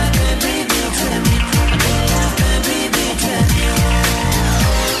 Baby, try me. Baby, try me.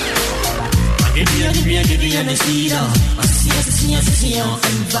 I give you the seed. I see you.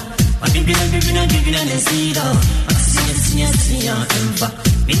 I give you the seed. I see you.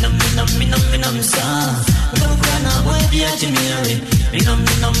 Minam sa Lo grana wadi achimiari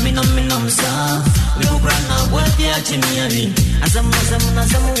Minam sa Lo grana wadi achimiari Azam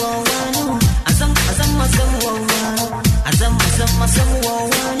wawano Azam wawano Azam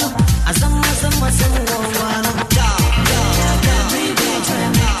wawano Azam wawano Baby try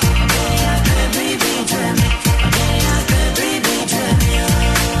me Baby try me Baby try me Baby try me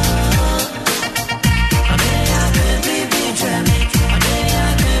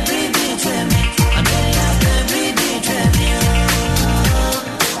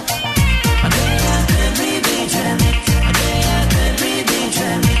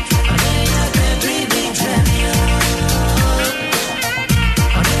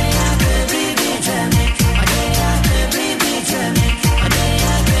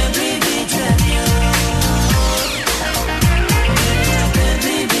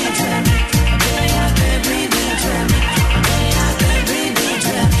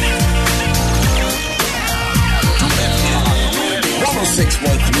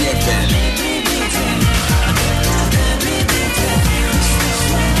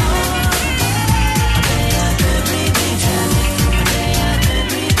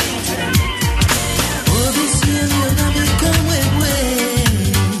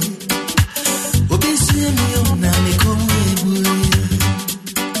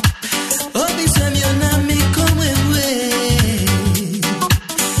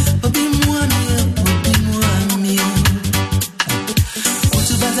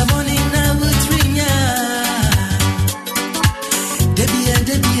Morning now.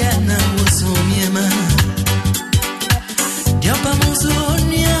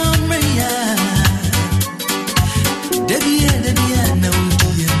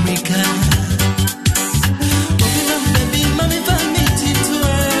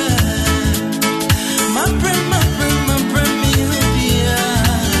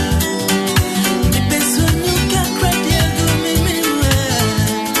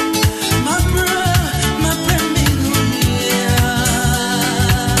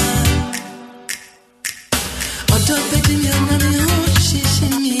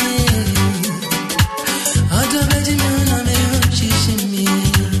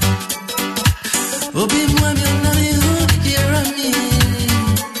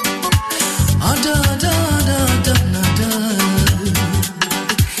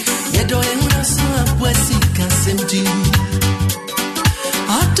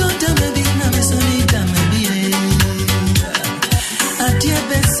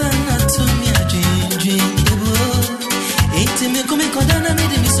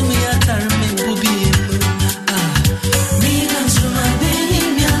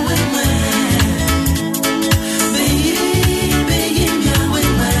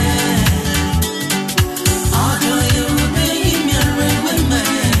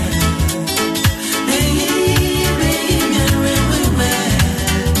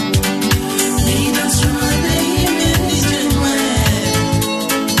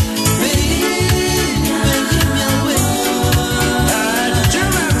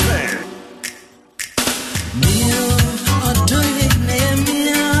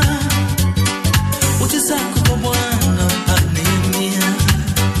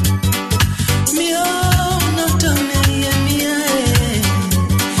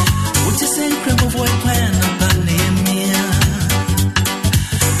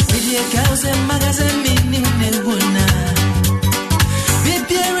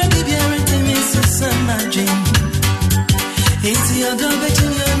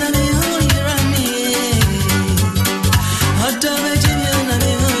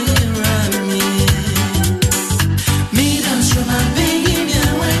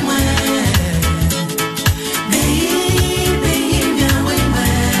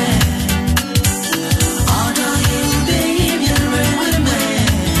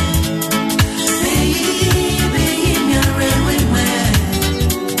 Baby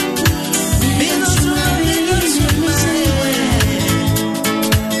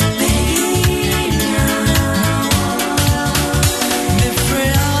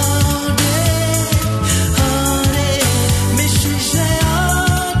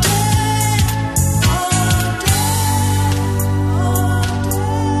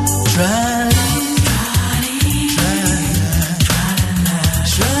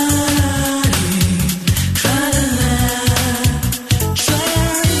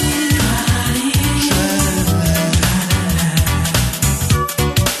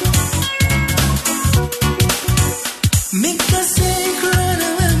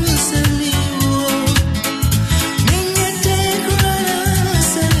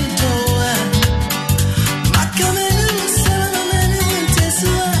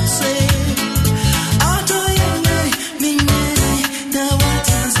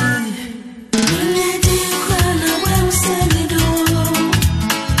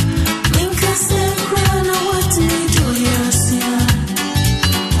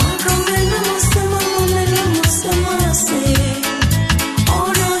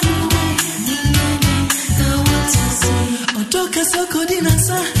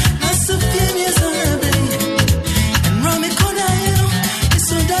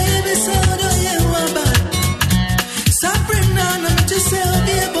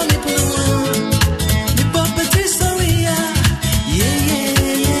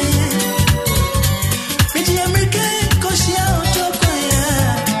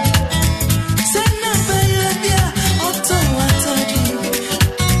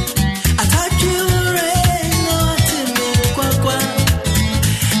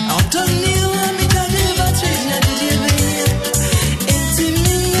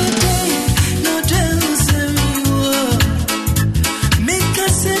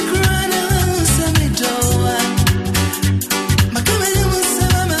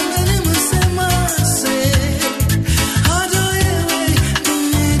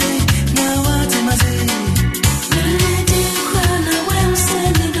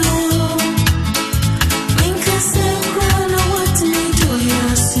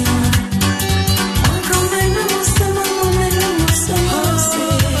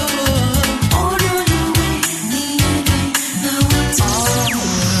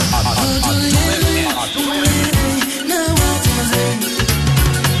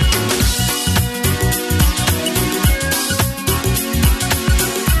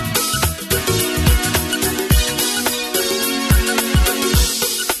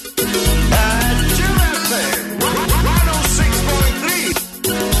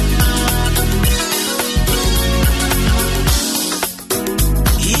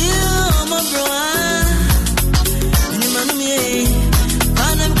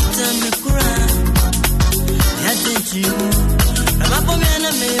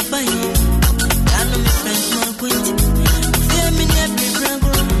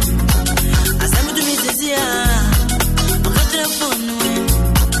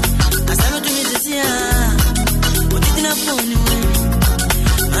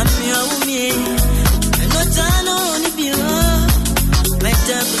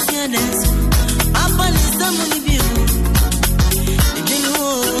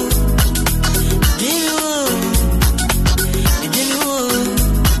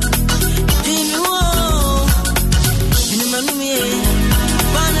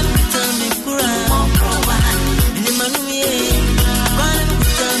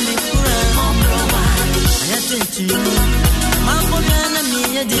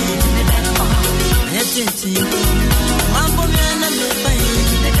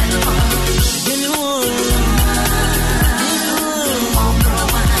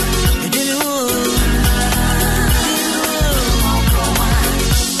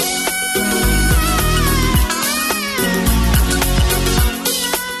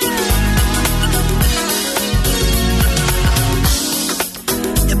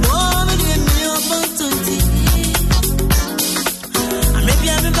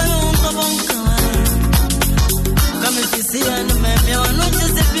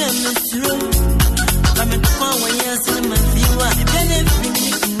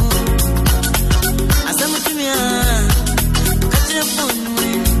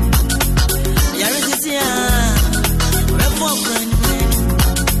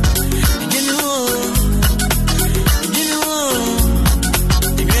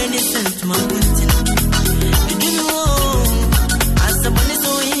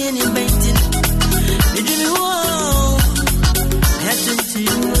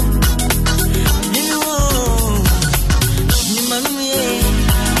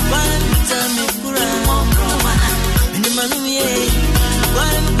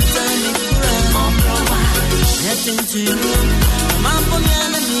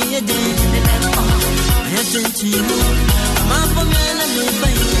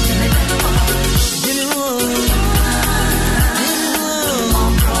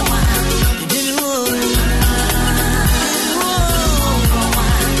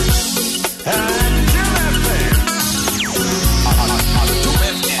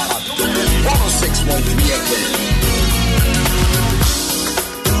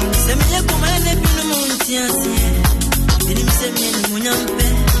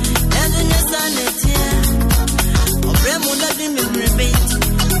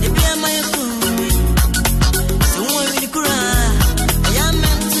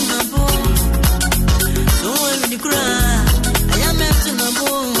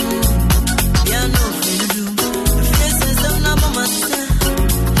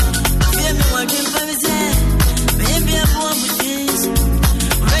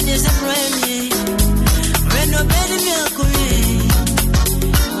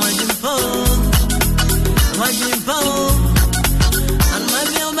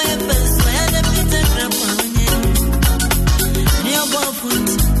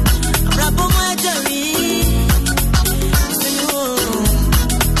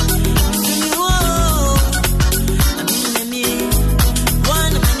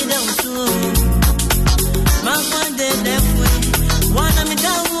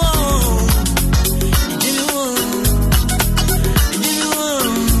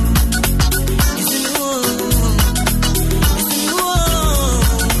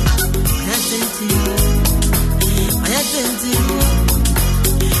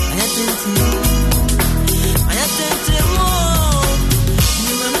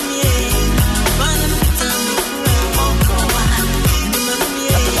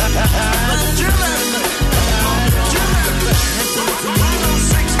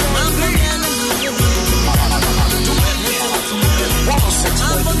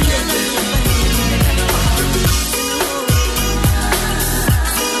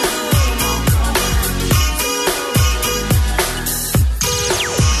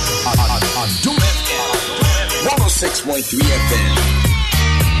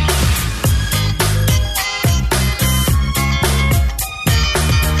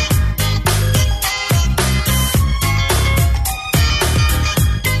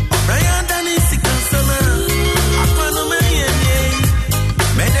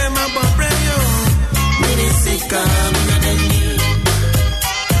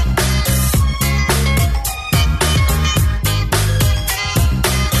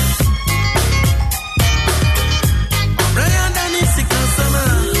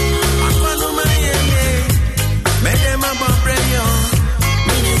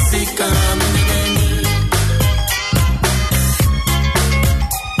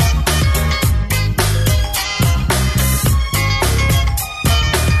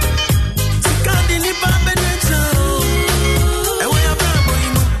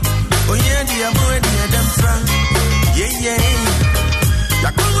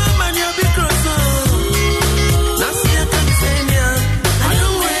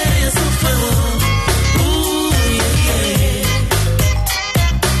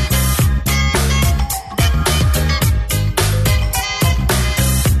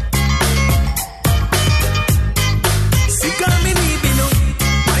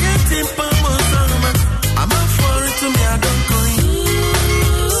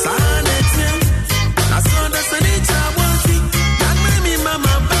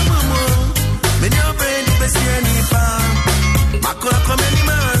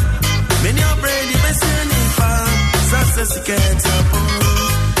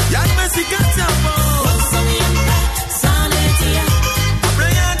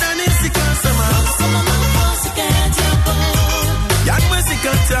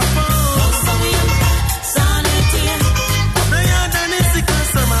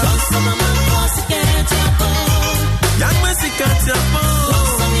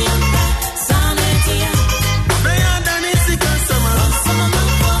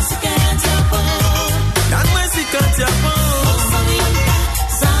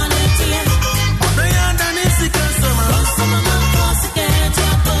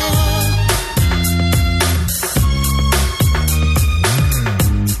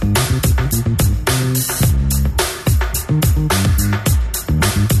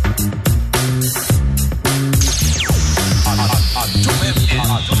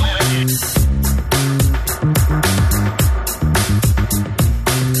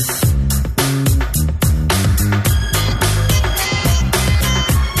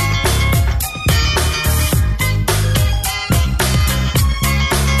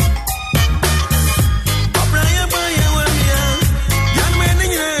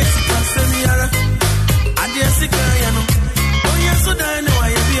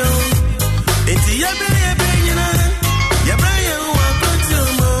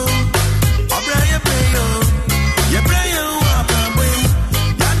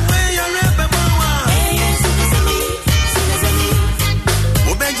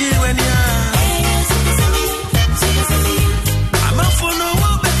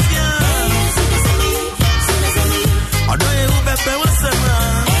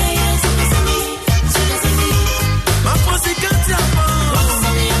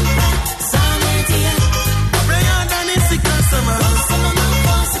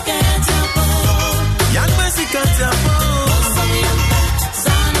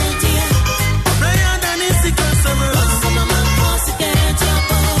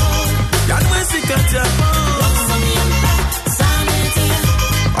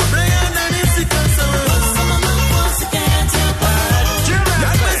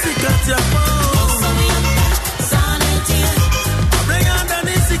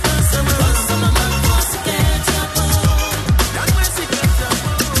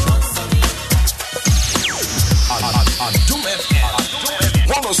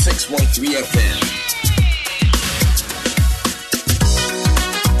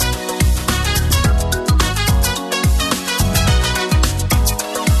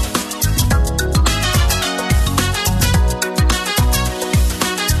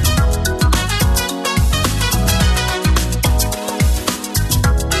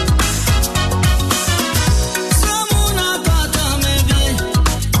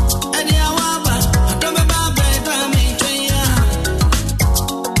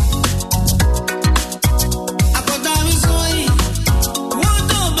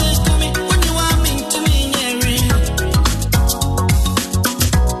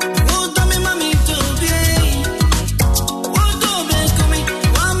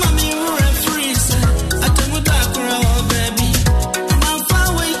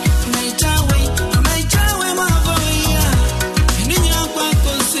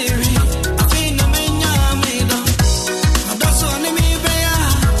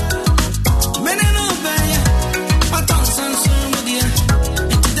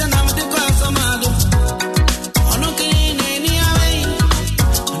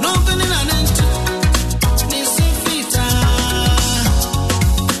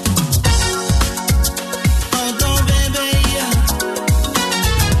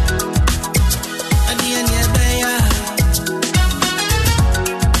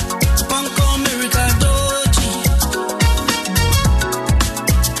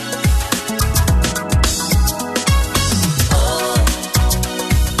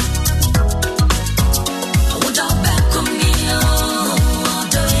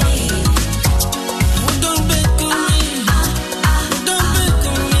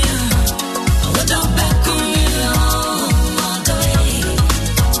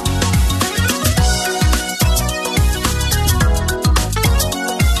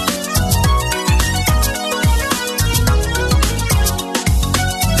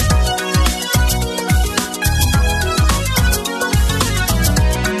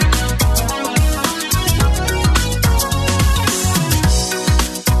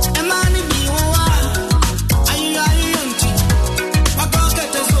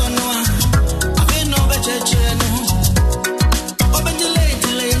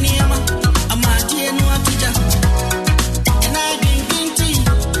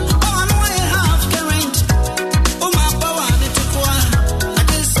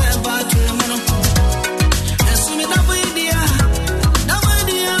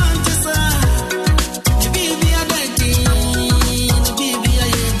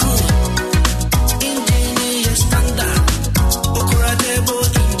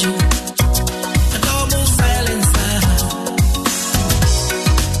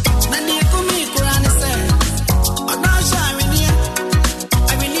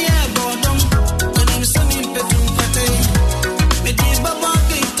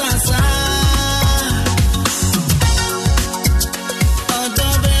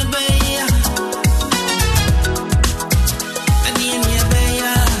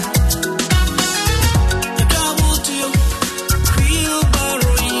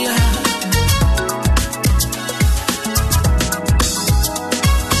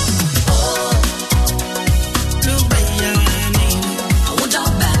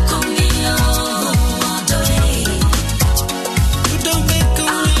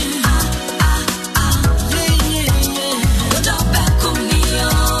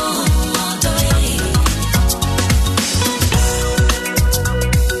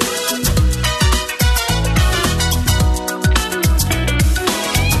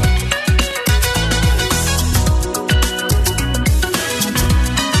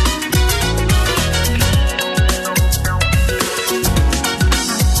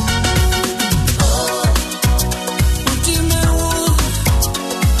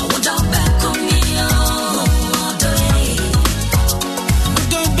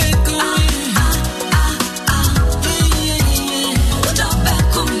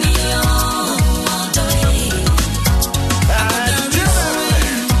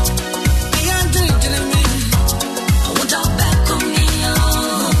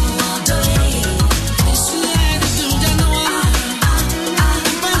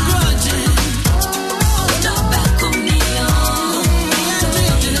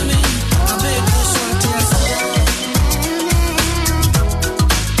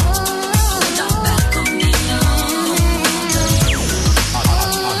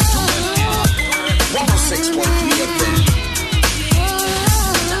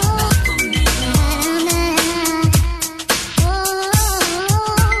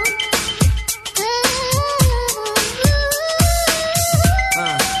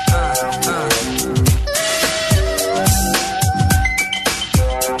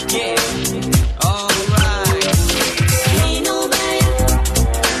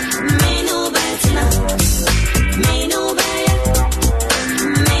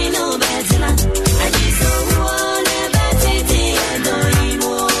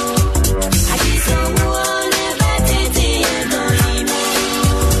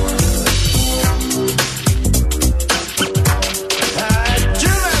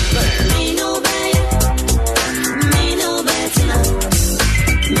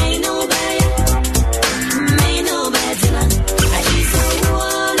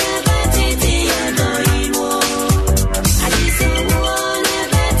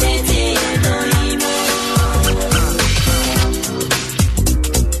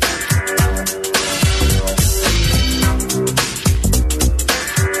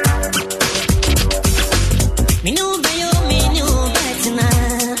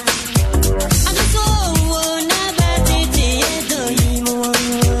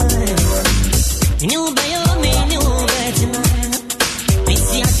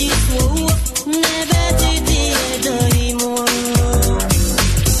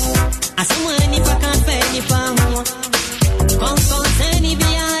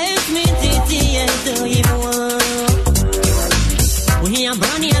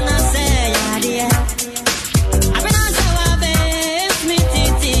Never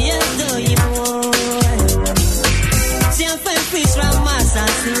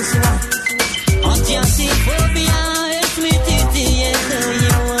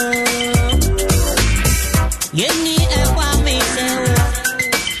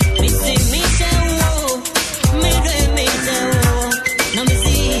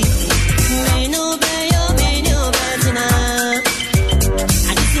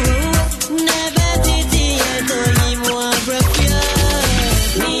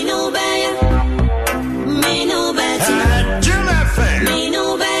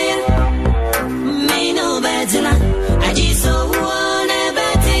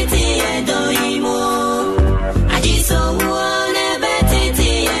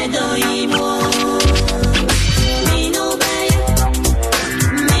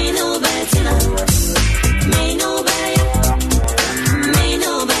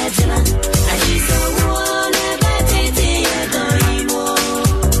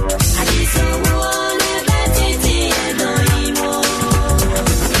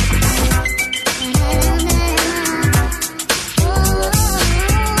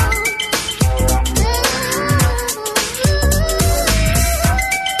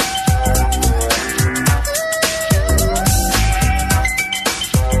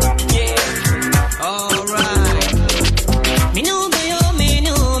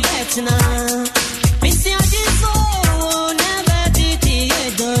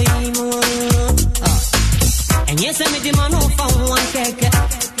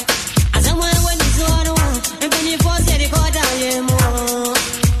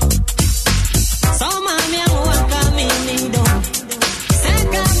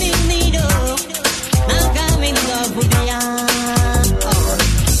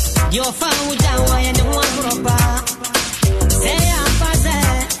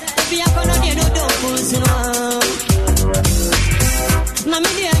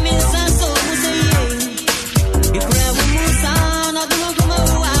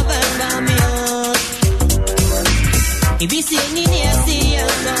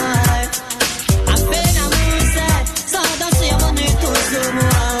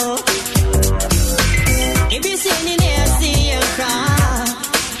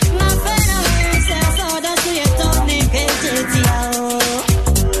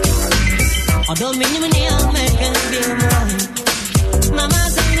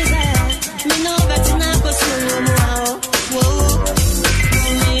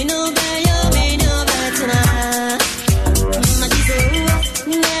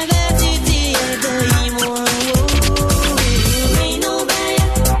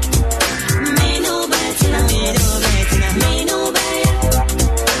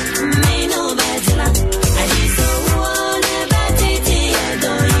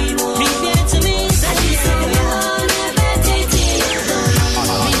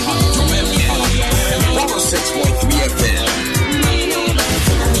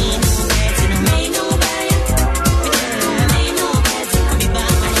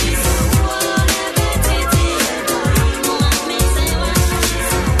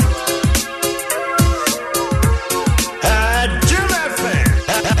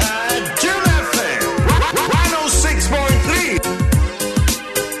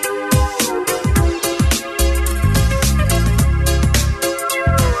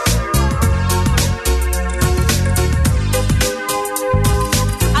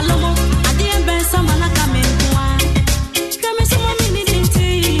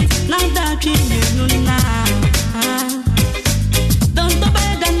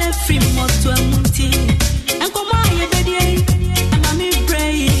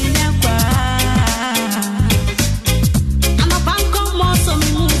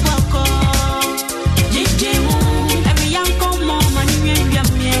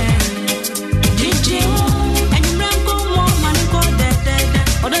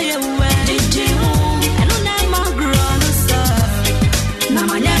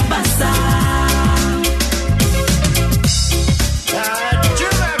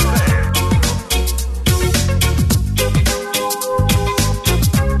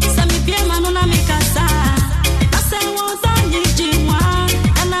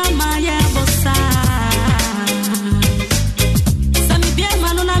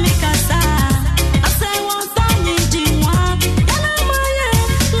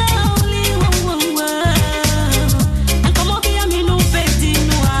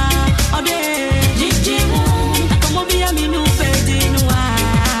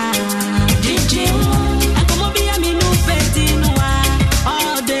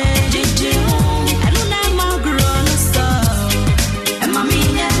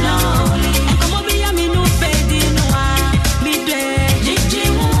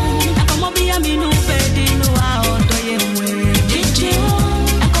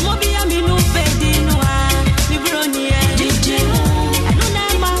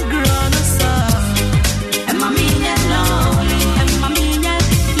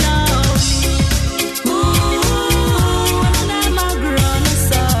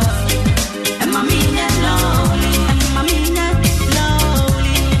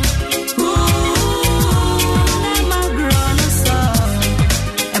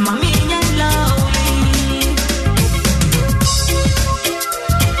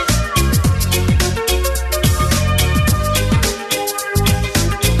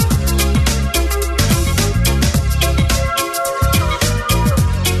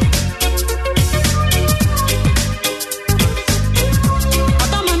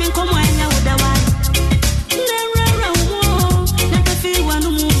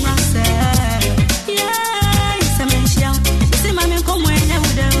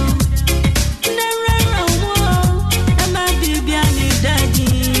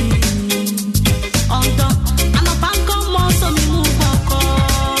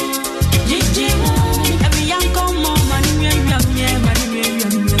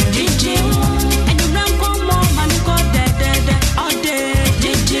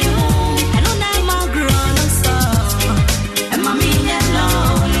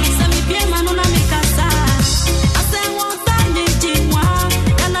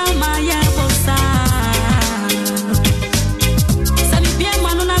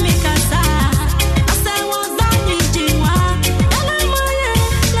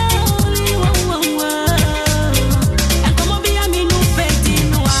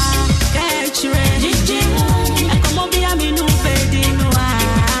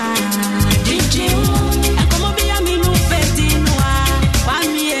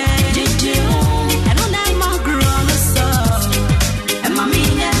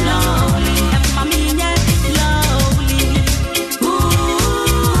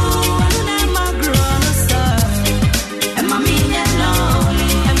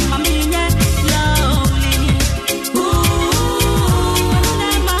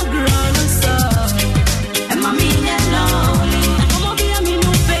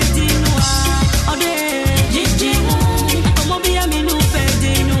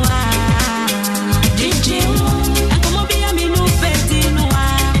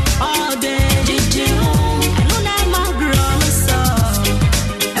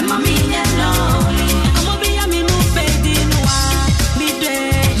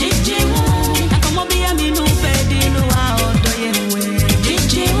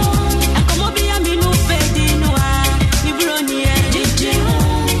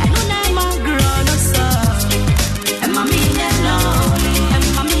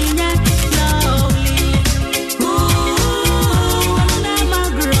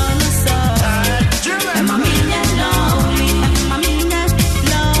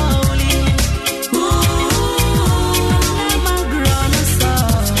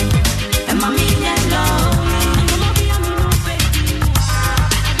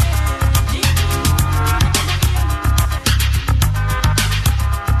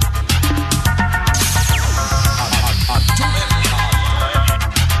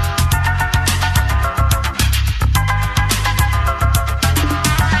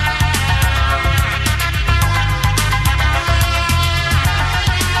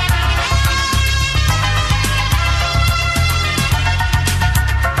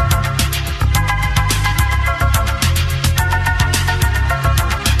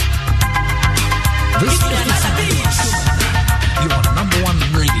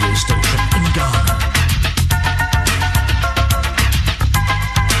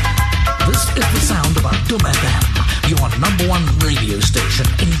Dum FM, your #1 radio station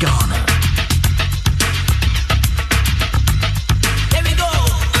in Ghana.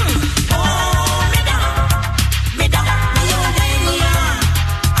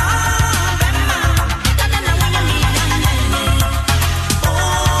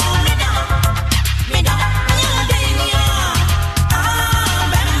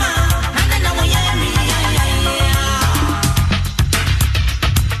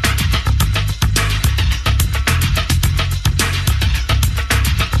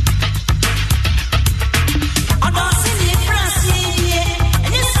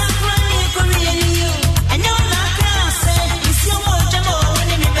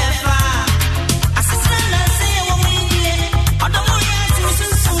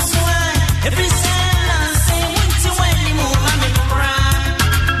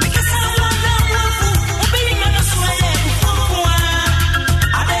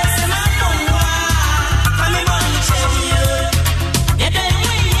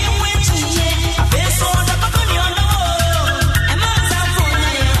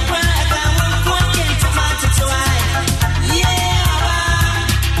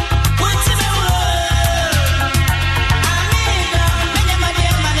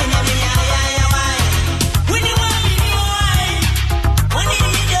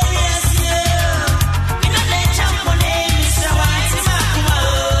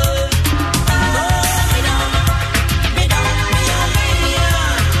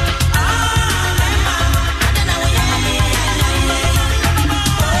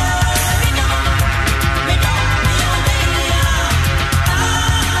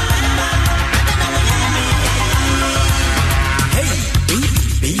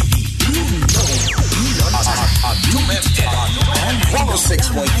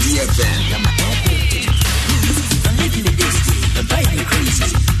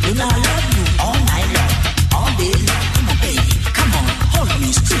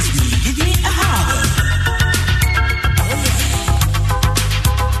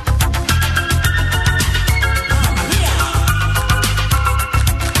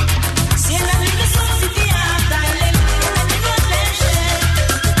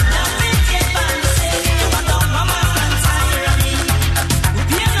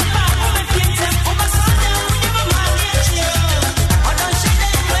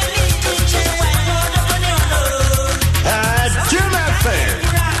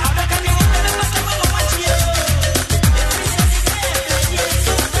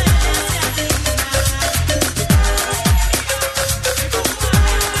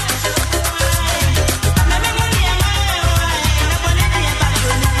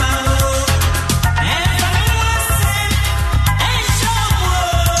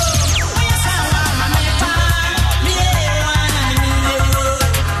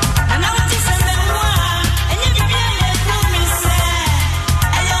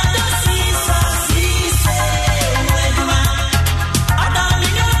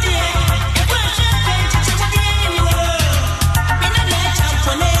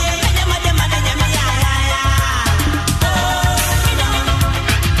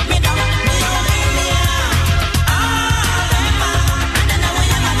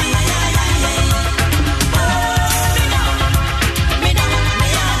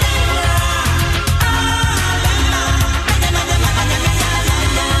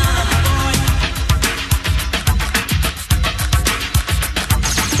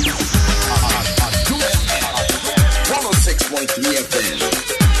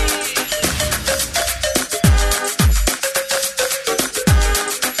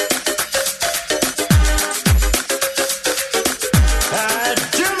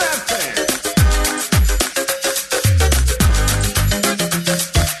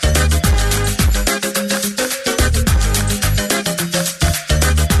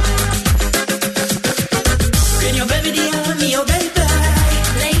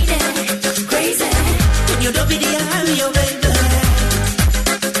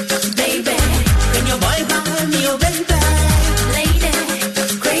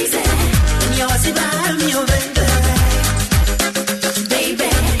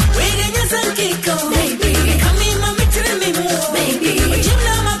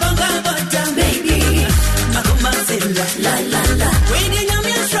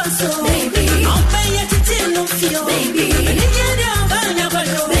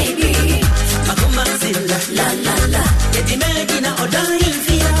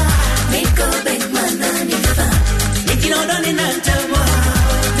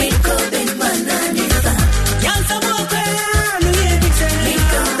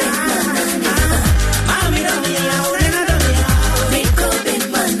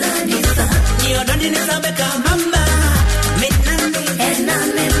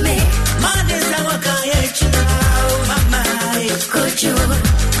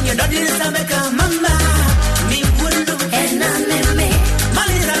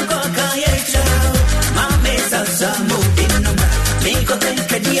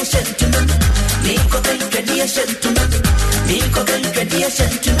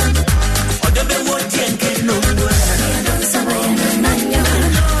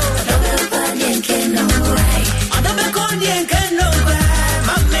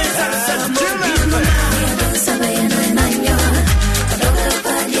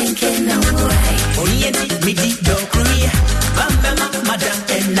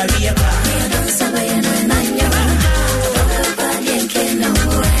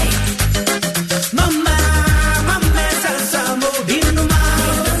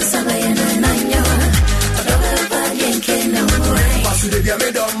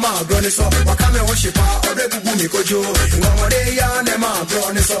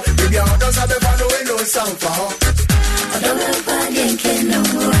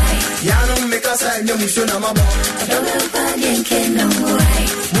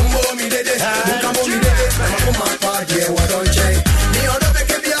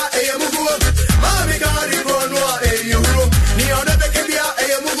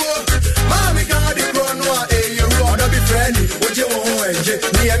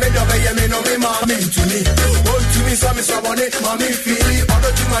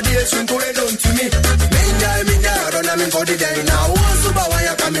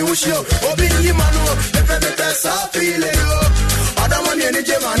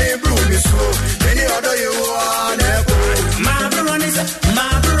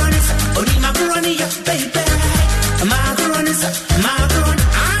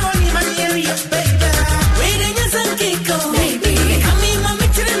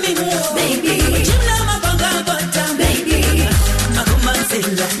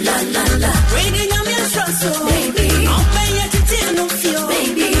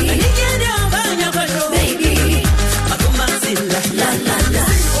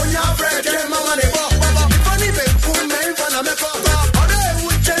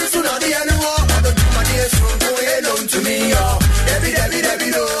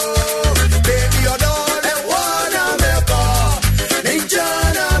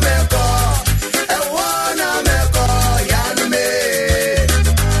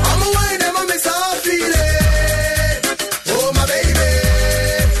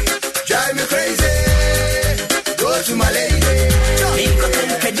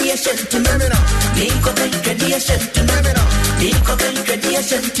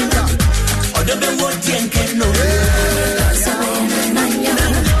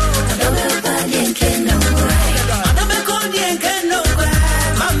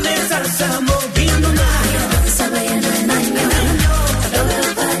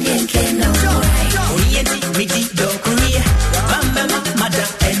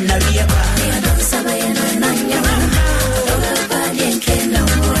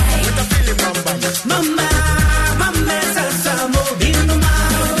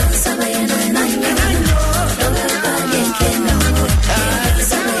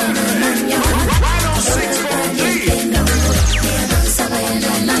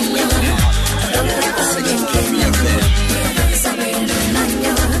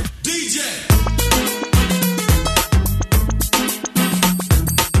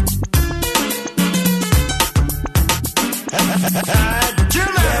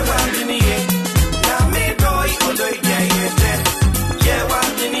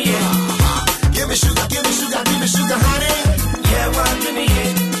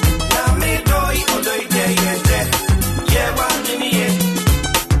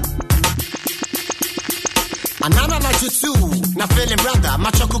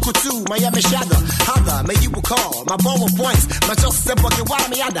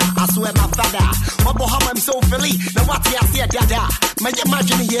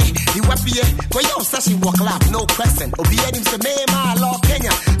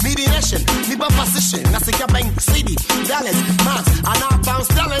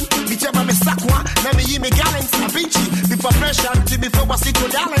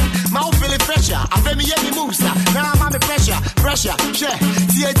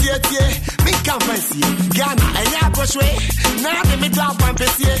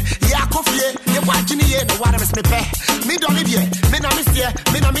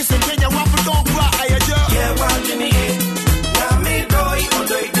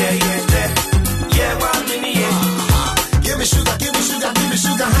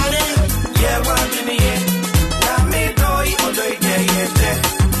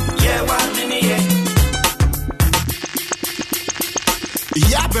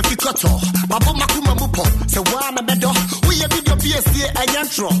 Babo makuma mupo se wana bedo we a video BSC and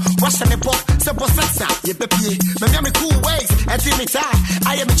Yantro, what's on the book, simple sexa, ye baby, me cool ways, and see me tie.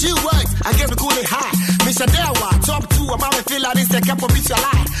 I am a G words, I get me coolly high. Mr. Dewa, top 2, a mama feel like this, a couple beats a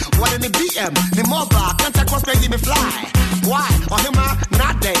lie. What in the BM, the mobile, can't I cross me fly? Why? Or him,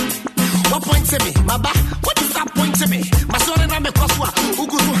 not day. What point to me, my back? What is that point to me? My son and I'm a crosswalk,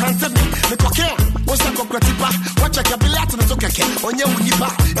 who go to hand to me, the cocaine, what's that cockatipa? Watch a cabinet and took a cat on your unipa.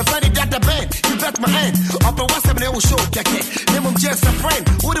 If I did that, the band, you bet my hand. Up a WhatsApp, they will show Keke. Name of just a friend,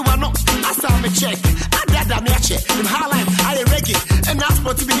 what do I know? I saw me check. I did that, me a check. In Highline, I reggae. And that's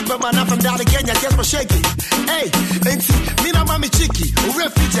what to be the man from down again, I guess for shaking. Hey, ain't me, no mommy cheeky,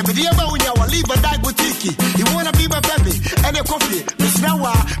 refugee, but the other when you will leave a die boutique. You wanna be my baby, and a coffee, Miss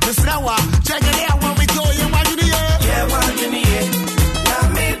Nawa, check it out when we go, you want to the air. Yeah, want to the air. Now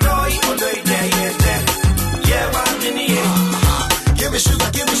me go, you do it, yeah, want to the air. Give me sugar,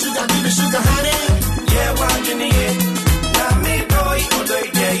 honey. Yeah, want to the air. Now me go, you do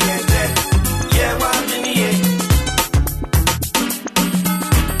it, yeah, want to the air.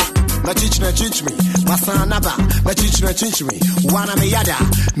 My teach me, my son Naba, my teach me, Wana me yada,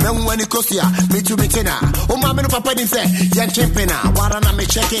 men when you kosia, me to me tina. Oh, mamma, papa didn't say, Yan Chimpina, Wana me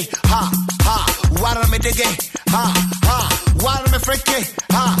check it, ha, Wana me dig it, ha, Wana me freak it,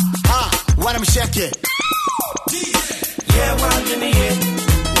 ha, Wana me shake it. Yeah, what in the air,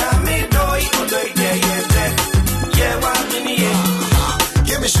 now me do it, yeah, what in the air.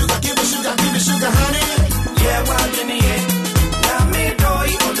 Give me sugar, honey. Yeah, what in the air.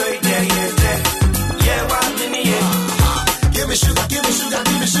 Give me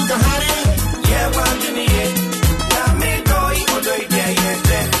sugar, honey. Yeah, what in the air. Now me do it,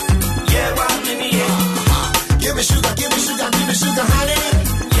 yeah, what in the air. Give me sugar, honey.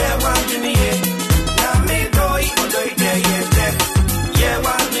 Yeah, what in the air. Now me do it, yeah,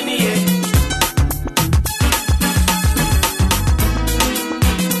 what in the air.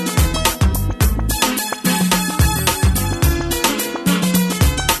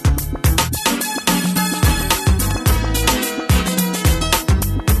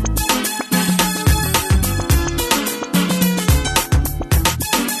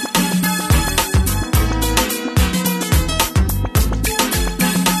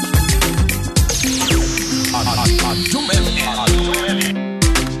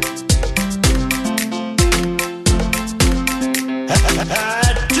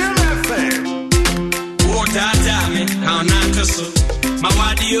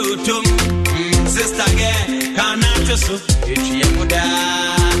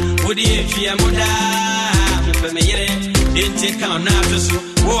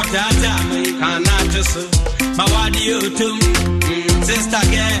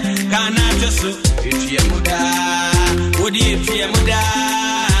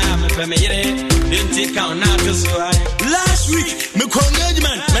 Last week, my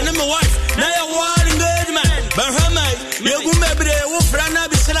engagement, my number wife, now you're one engagement. But how am I? You're going to be able to run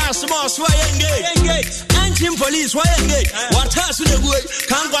up small, so I engage. Ancient police, why engage? What has to do with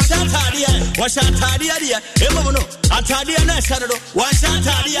can't watch out Tadia? Watch out Tadia, Emono, Atadia Nasaro, watch out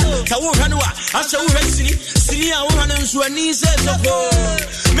Tadia, Tawakanua, Asa see a woman who's one niece of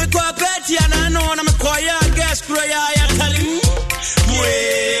Mekwa Betty and I know I'm a quiet gas cry. I tell him,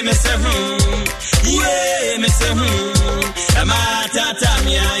 yeah, Mr. Yeah, Mr.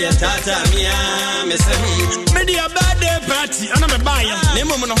 Tatamia, Mr. Media bad day party, and I'm a buyer.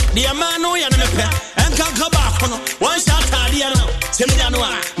 Nemono, the Amano, and I'm a pet, and can't come back on one shot. Tadiano, Semidanoa,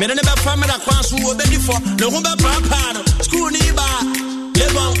 made another family across who were ready for the Humba Papa, school neighbor,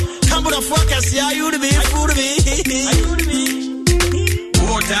 Lebon, Campbell Focus, yeah, you to be food to be.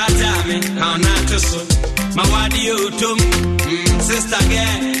 Oh, Tatami, can't not so. Mawadi, you too, sister,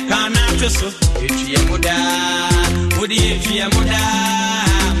 can't not so. If you muda, would you muda?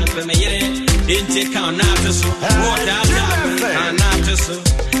 Inti can't so. Oh, Tatami, can't not so.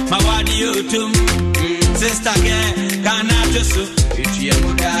 Mawadi, you too, sister, can't not so. If you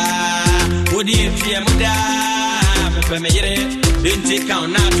muda, would you muda? Inti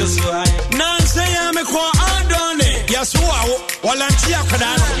can't not so. Nancy, I'm a call yes, Walantia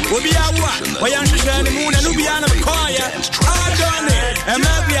Cadano, Ubiawa, Wayan Moon and Ubiana Koya, Adone, and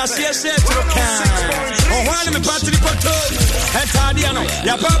maybe I see a set to the can. Or one of the party and Tadiano,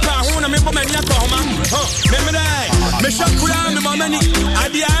 your papa, who I'm a Yakoma. Oh, remember that. Meshakura, Mamani,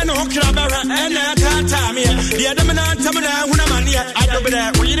 Adiana Hokra, and Katamia, the Adamana Tamana, Hunamania, Adabada,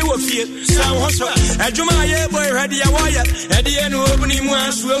 we will feel so. Ajumaya boy, Radiawaya, at the end of Opening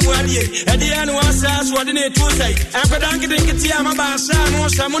was Wilwadi, at the end was as what in it to say. Apadankiama Basa,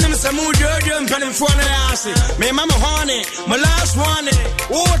 Samunam Samu, Georgian Panifona, me Mamma Honey, my last one,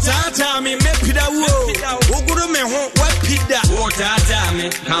 oh Tata, me Mepida, who could me what Pida, oh Tata, me,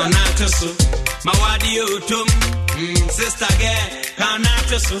 Kanatasu, Mawadi Utum, Sister Gay,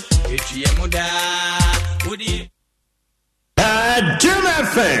 Kanatasu, Ichiamuda, Woody. Jim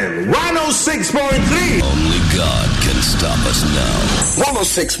FM 106.3. Only God can stop us now.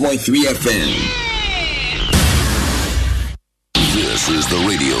 106.3 FM. This is the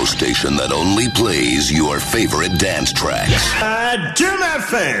radio station that only plays your favorite dance tracks. Jim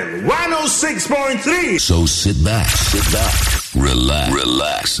FM 106.3. So sit back,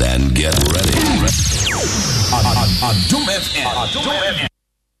 relax, and get ready. Jim FM.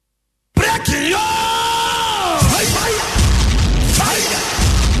 Breaking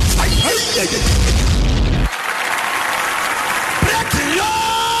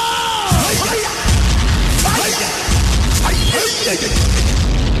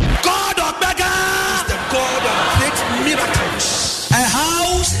God of Mega is the God of great miracles. A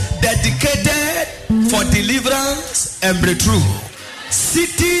house dedicated for deliverance and breakthrough.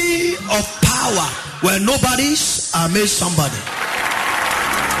 City of power where nobodies are made somebody.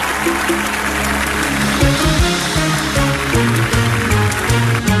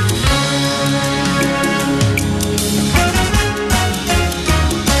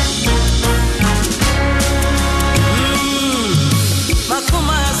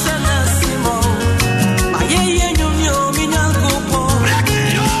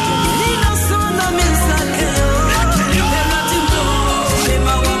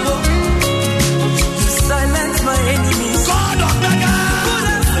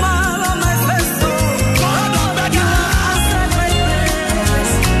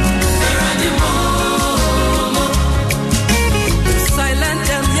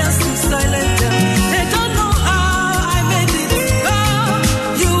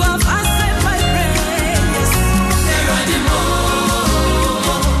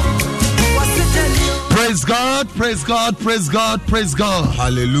 Praise God.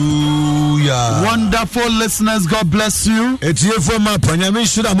 Hallelujah. Wonderful listeners, God bless you.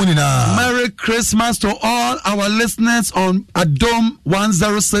 Merry Christmas to all our listeners on Adom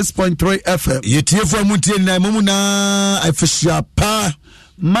 106.3 FM.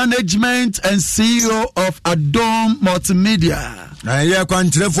 Management and CEO of Adom Multimedia.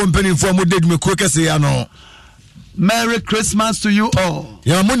 Merry Christmas to you all.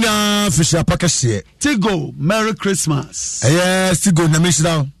 Tigo, Merry Christmas. Yes, Tigo,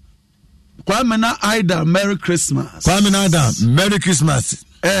 Namishdown. Kwamena Ida, Merry Christmas. Kwamena Ida, Merry Christmas.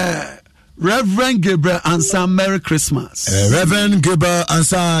 Reverend Gabriel Ansa, Merry Christmas. Reverend Gabriel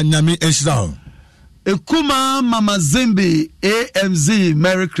Ansa, Nami Eshdown. Ekuma Mama Zimbi AMZ,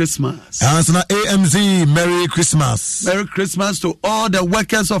 Merry Christmas. Ansana AMZ, Merry Christmas. Merry Christmas to all the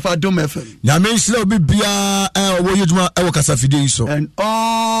workers of Adom FM. And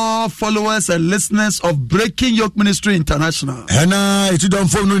all followers and listeners of Breaking Yoke Ministry International.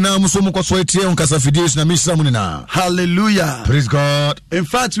 Hallelujah. Praise God. In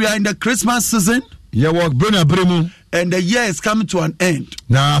fact, we are in the Christmas season. And the year is coming to an end.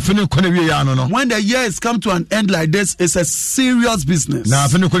 When the year is come to an end like this, it's a serious business.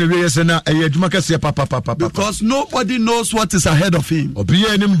 Because nobody knows what is ahead of him. But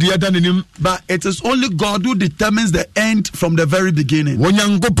it is only God who determines the end from the very beginning.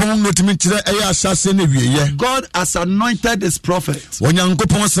 God has anointed his prophet to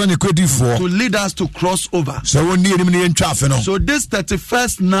lead us to cross over. So this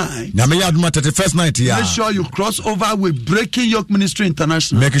 31st night, make sure you cross over with Breaking Yoke Ministry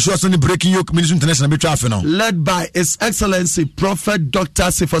International. Make sure Breaking Yoke Ministry International led by His Excellency Prophet Dr.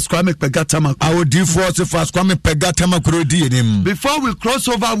 Sifas Kwame Pegatama. Our default Sifas Kwame Pegatama. Before we cross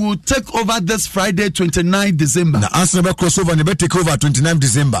over, we'll take over this Friday, 29 December. Take over 29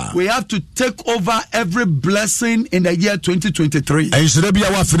 December. We have to take over every blessing in the year 2023.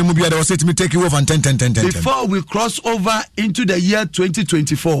 Before we cross over into the year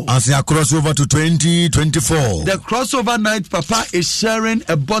 2024. As I cross over to 2024. The crossover night, Papa is sharing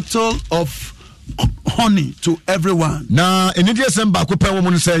a bottle of honey to everyone. Now, in India, some Bakupa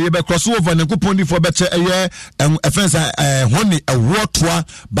woman say, you be crossover and coupon for better a year and offense honey, a water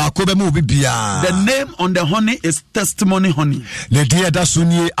Bakuba movie beer. The name on the honey is Testimony Honey. The dear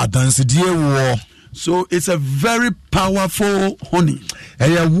Dasuni, a dance dear war. So it's a very powerful honey.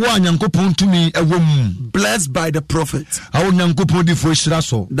 Blessed by the prophet.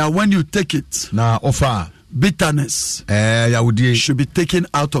 That when you take it, bitterness should be taken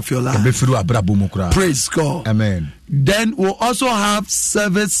out of your life. Praise God. Amen. Then we'll also have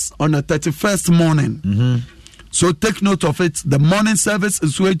service on the 31st morning. So take note of it. The morning service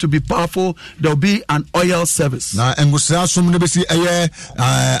is going to be powerful. There'll be an oil service.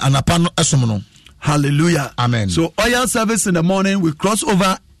 Hallelujah. Amen. So oil service in the morning, we cross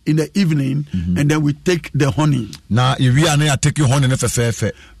over in the evening, and then we take the honey.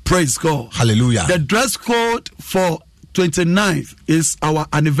 Praise God. Hallelujah. The dress code for 29th is our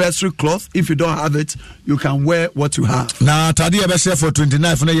anniversary cloth. If you don't have it, you can wear what you have. Now, for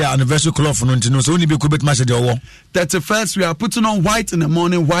 29th, anniversary cloth. 31st, we are putting on white in the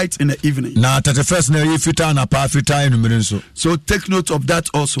morning, white in the evening. Now, 31st, so take note of that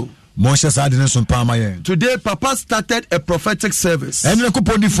also. Today, Papa started a prophetic service.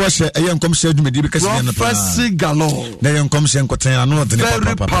 Prophecy galore. Very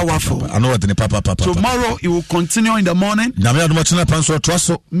powerful. Tomorrow, it will continue in the morning.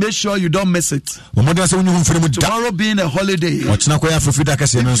 Make sure you don't miss it. Tomorrow being a holiday, if you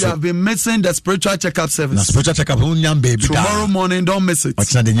have been missing the spiritual checkup service, tomorrow morning, don't miss it.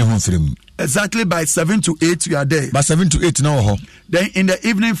 Exactly by 7 to 8, we are there. By 7 to 8, no. Then in the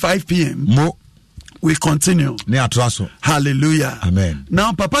evening, 5 p.m., we continue. Hallelujah. Amen.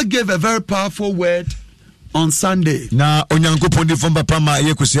 Now, Papa gave a very powerful word on Sunday, which you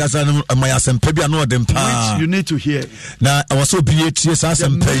need to hear. The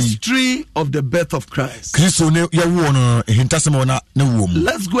mystery of the birth of Christ. Let's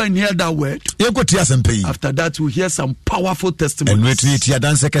go and hear that word. After that, we'll hear some powerful testimonies.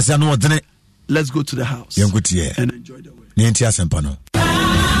 Let's go to the house and enjoy the word.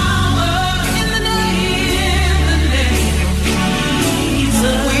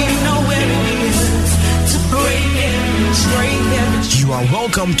 You are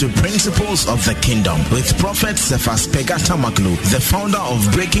welcome to Principles of the Kingdom with Prophet Cephas Pegatamaklu, the founder of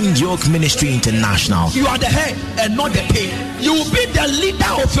Breaking Yoke Ministry International. You are the head and not the tail. You will be the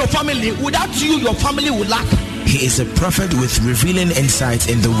leader of your family. Without you, your family will lack. He is a prophet with revealing insights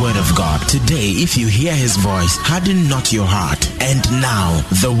in the Word of God. Today, if you hear his voice, harden not your heart. And now,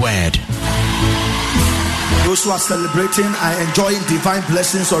 the Word. Those who are celebrating are enjoying divine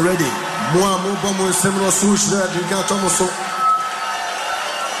blessings already.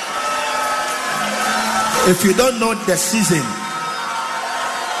 If you don't know the season,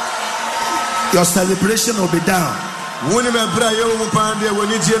 your celebration will be down.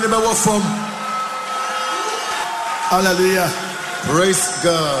 Hallelujah. Praise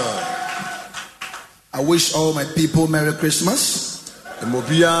God. I wish all my people Merry Christmas.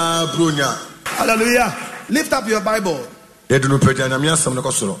 Hallelujah. Lift up your Bible.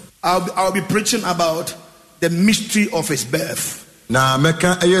 I'll be preaching about the mystery of his birth.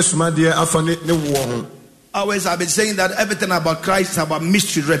 Always I've been saying that everything about Christ is about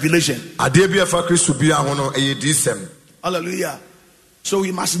mystery revelation. Hallelujah. So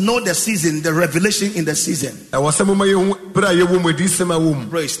we must know the season, the revelation in the season.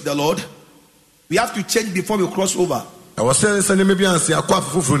 Praise the Lord. We have to change before we cross over. How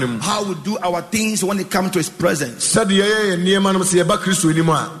we do our things when it comes to his presence. There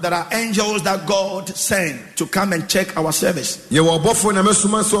are angels that God sent to come and check our service. Those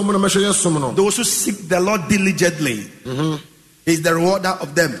who seek the Lord diligently is the rewarder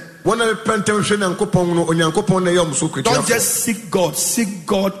of them. Don't just seek God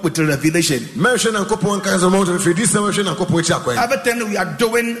with a revelation. Everything we are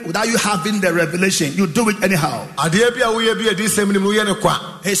doing without you having the revelation, you do it anyhow.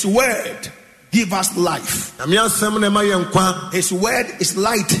 His word gives us life. His word is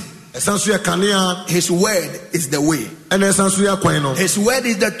light. His word is the way. His word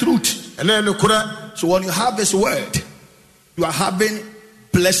is the truth. So when you have his word, you are having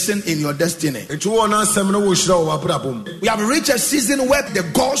blessing in your destiny. We have reached a season where the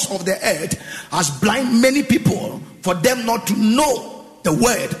gods of the earth has blinded many people for them not to know the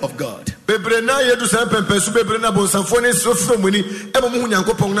word of God.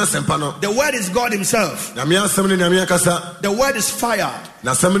 The word is God himself. The word is fire.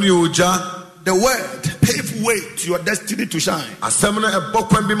 the word pave way to your destiny to shine. Without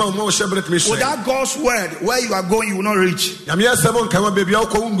God's word, where you are going, you will not reach. Many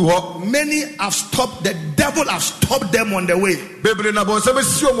have stopped, the devil have stopped them on the way. And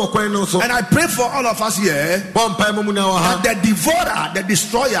I pray for all of us here that the devourer, the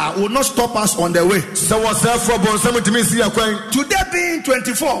destroyer will not stop us on the way. Today being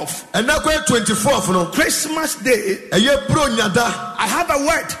 24th, Christmas Day, I have a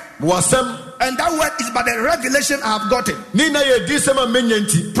word. And that word is by the revelation I have gotten.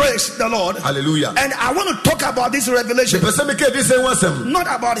 Praise the Lord. Hallelujah. And I want to talk about this revelation. Not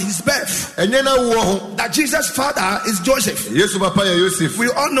about his birth. That Jesus' father is Joseph. We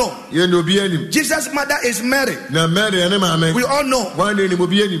all know. Jesus' mother is Mary. We all know.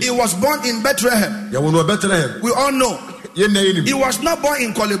 He was born in Bethlehem. We all know. He was not born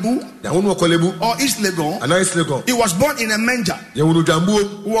in Kolebu or East Legon. He was born in a manger. We all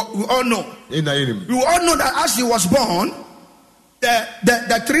know. We all know that as he was born,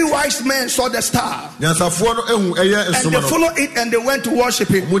 the three wise men saw the star and they followed it and they went to worship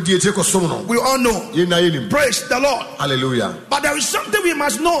him. We all know. Praise the Lord. Hallelujah. But there is something we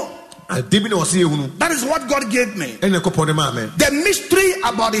must know. That is what God gave me. The mystery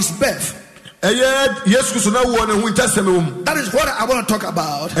about his birth. That is what I want to talk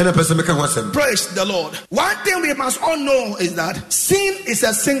about. Praise the Lord. One thing we must all know is that sin is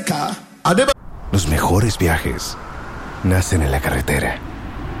a sinker. Los mejores viajes nacen en la carretera,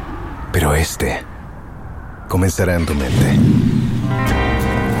 pero este comenzará en tu mente.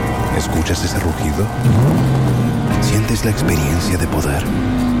 ¿Escuchas ese rugido? ¿Sientes la experiencia de poder?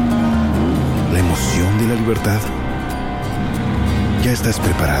 ¿La emoción de la libertad? Ya estás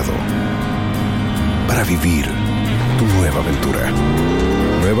preparado para vivir tu nueva aventura.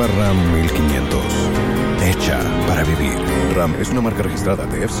 Nueva RAM 1500. Hecha para vivir. RAM es una marca registrada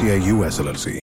de FCI US LLC.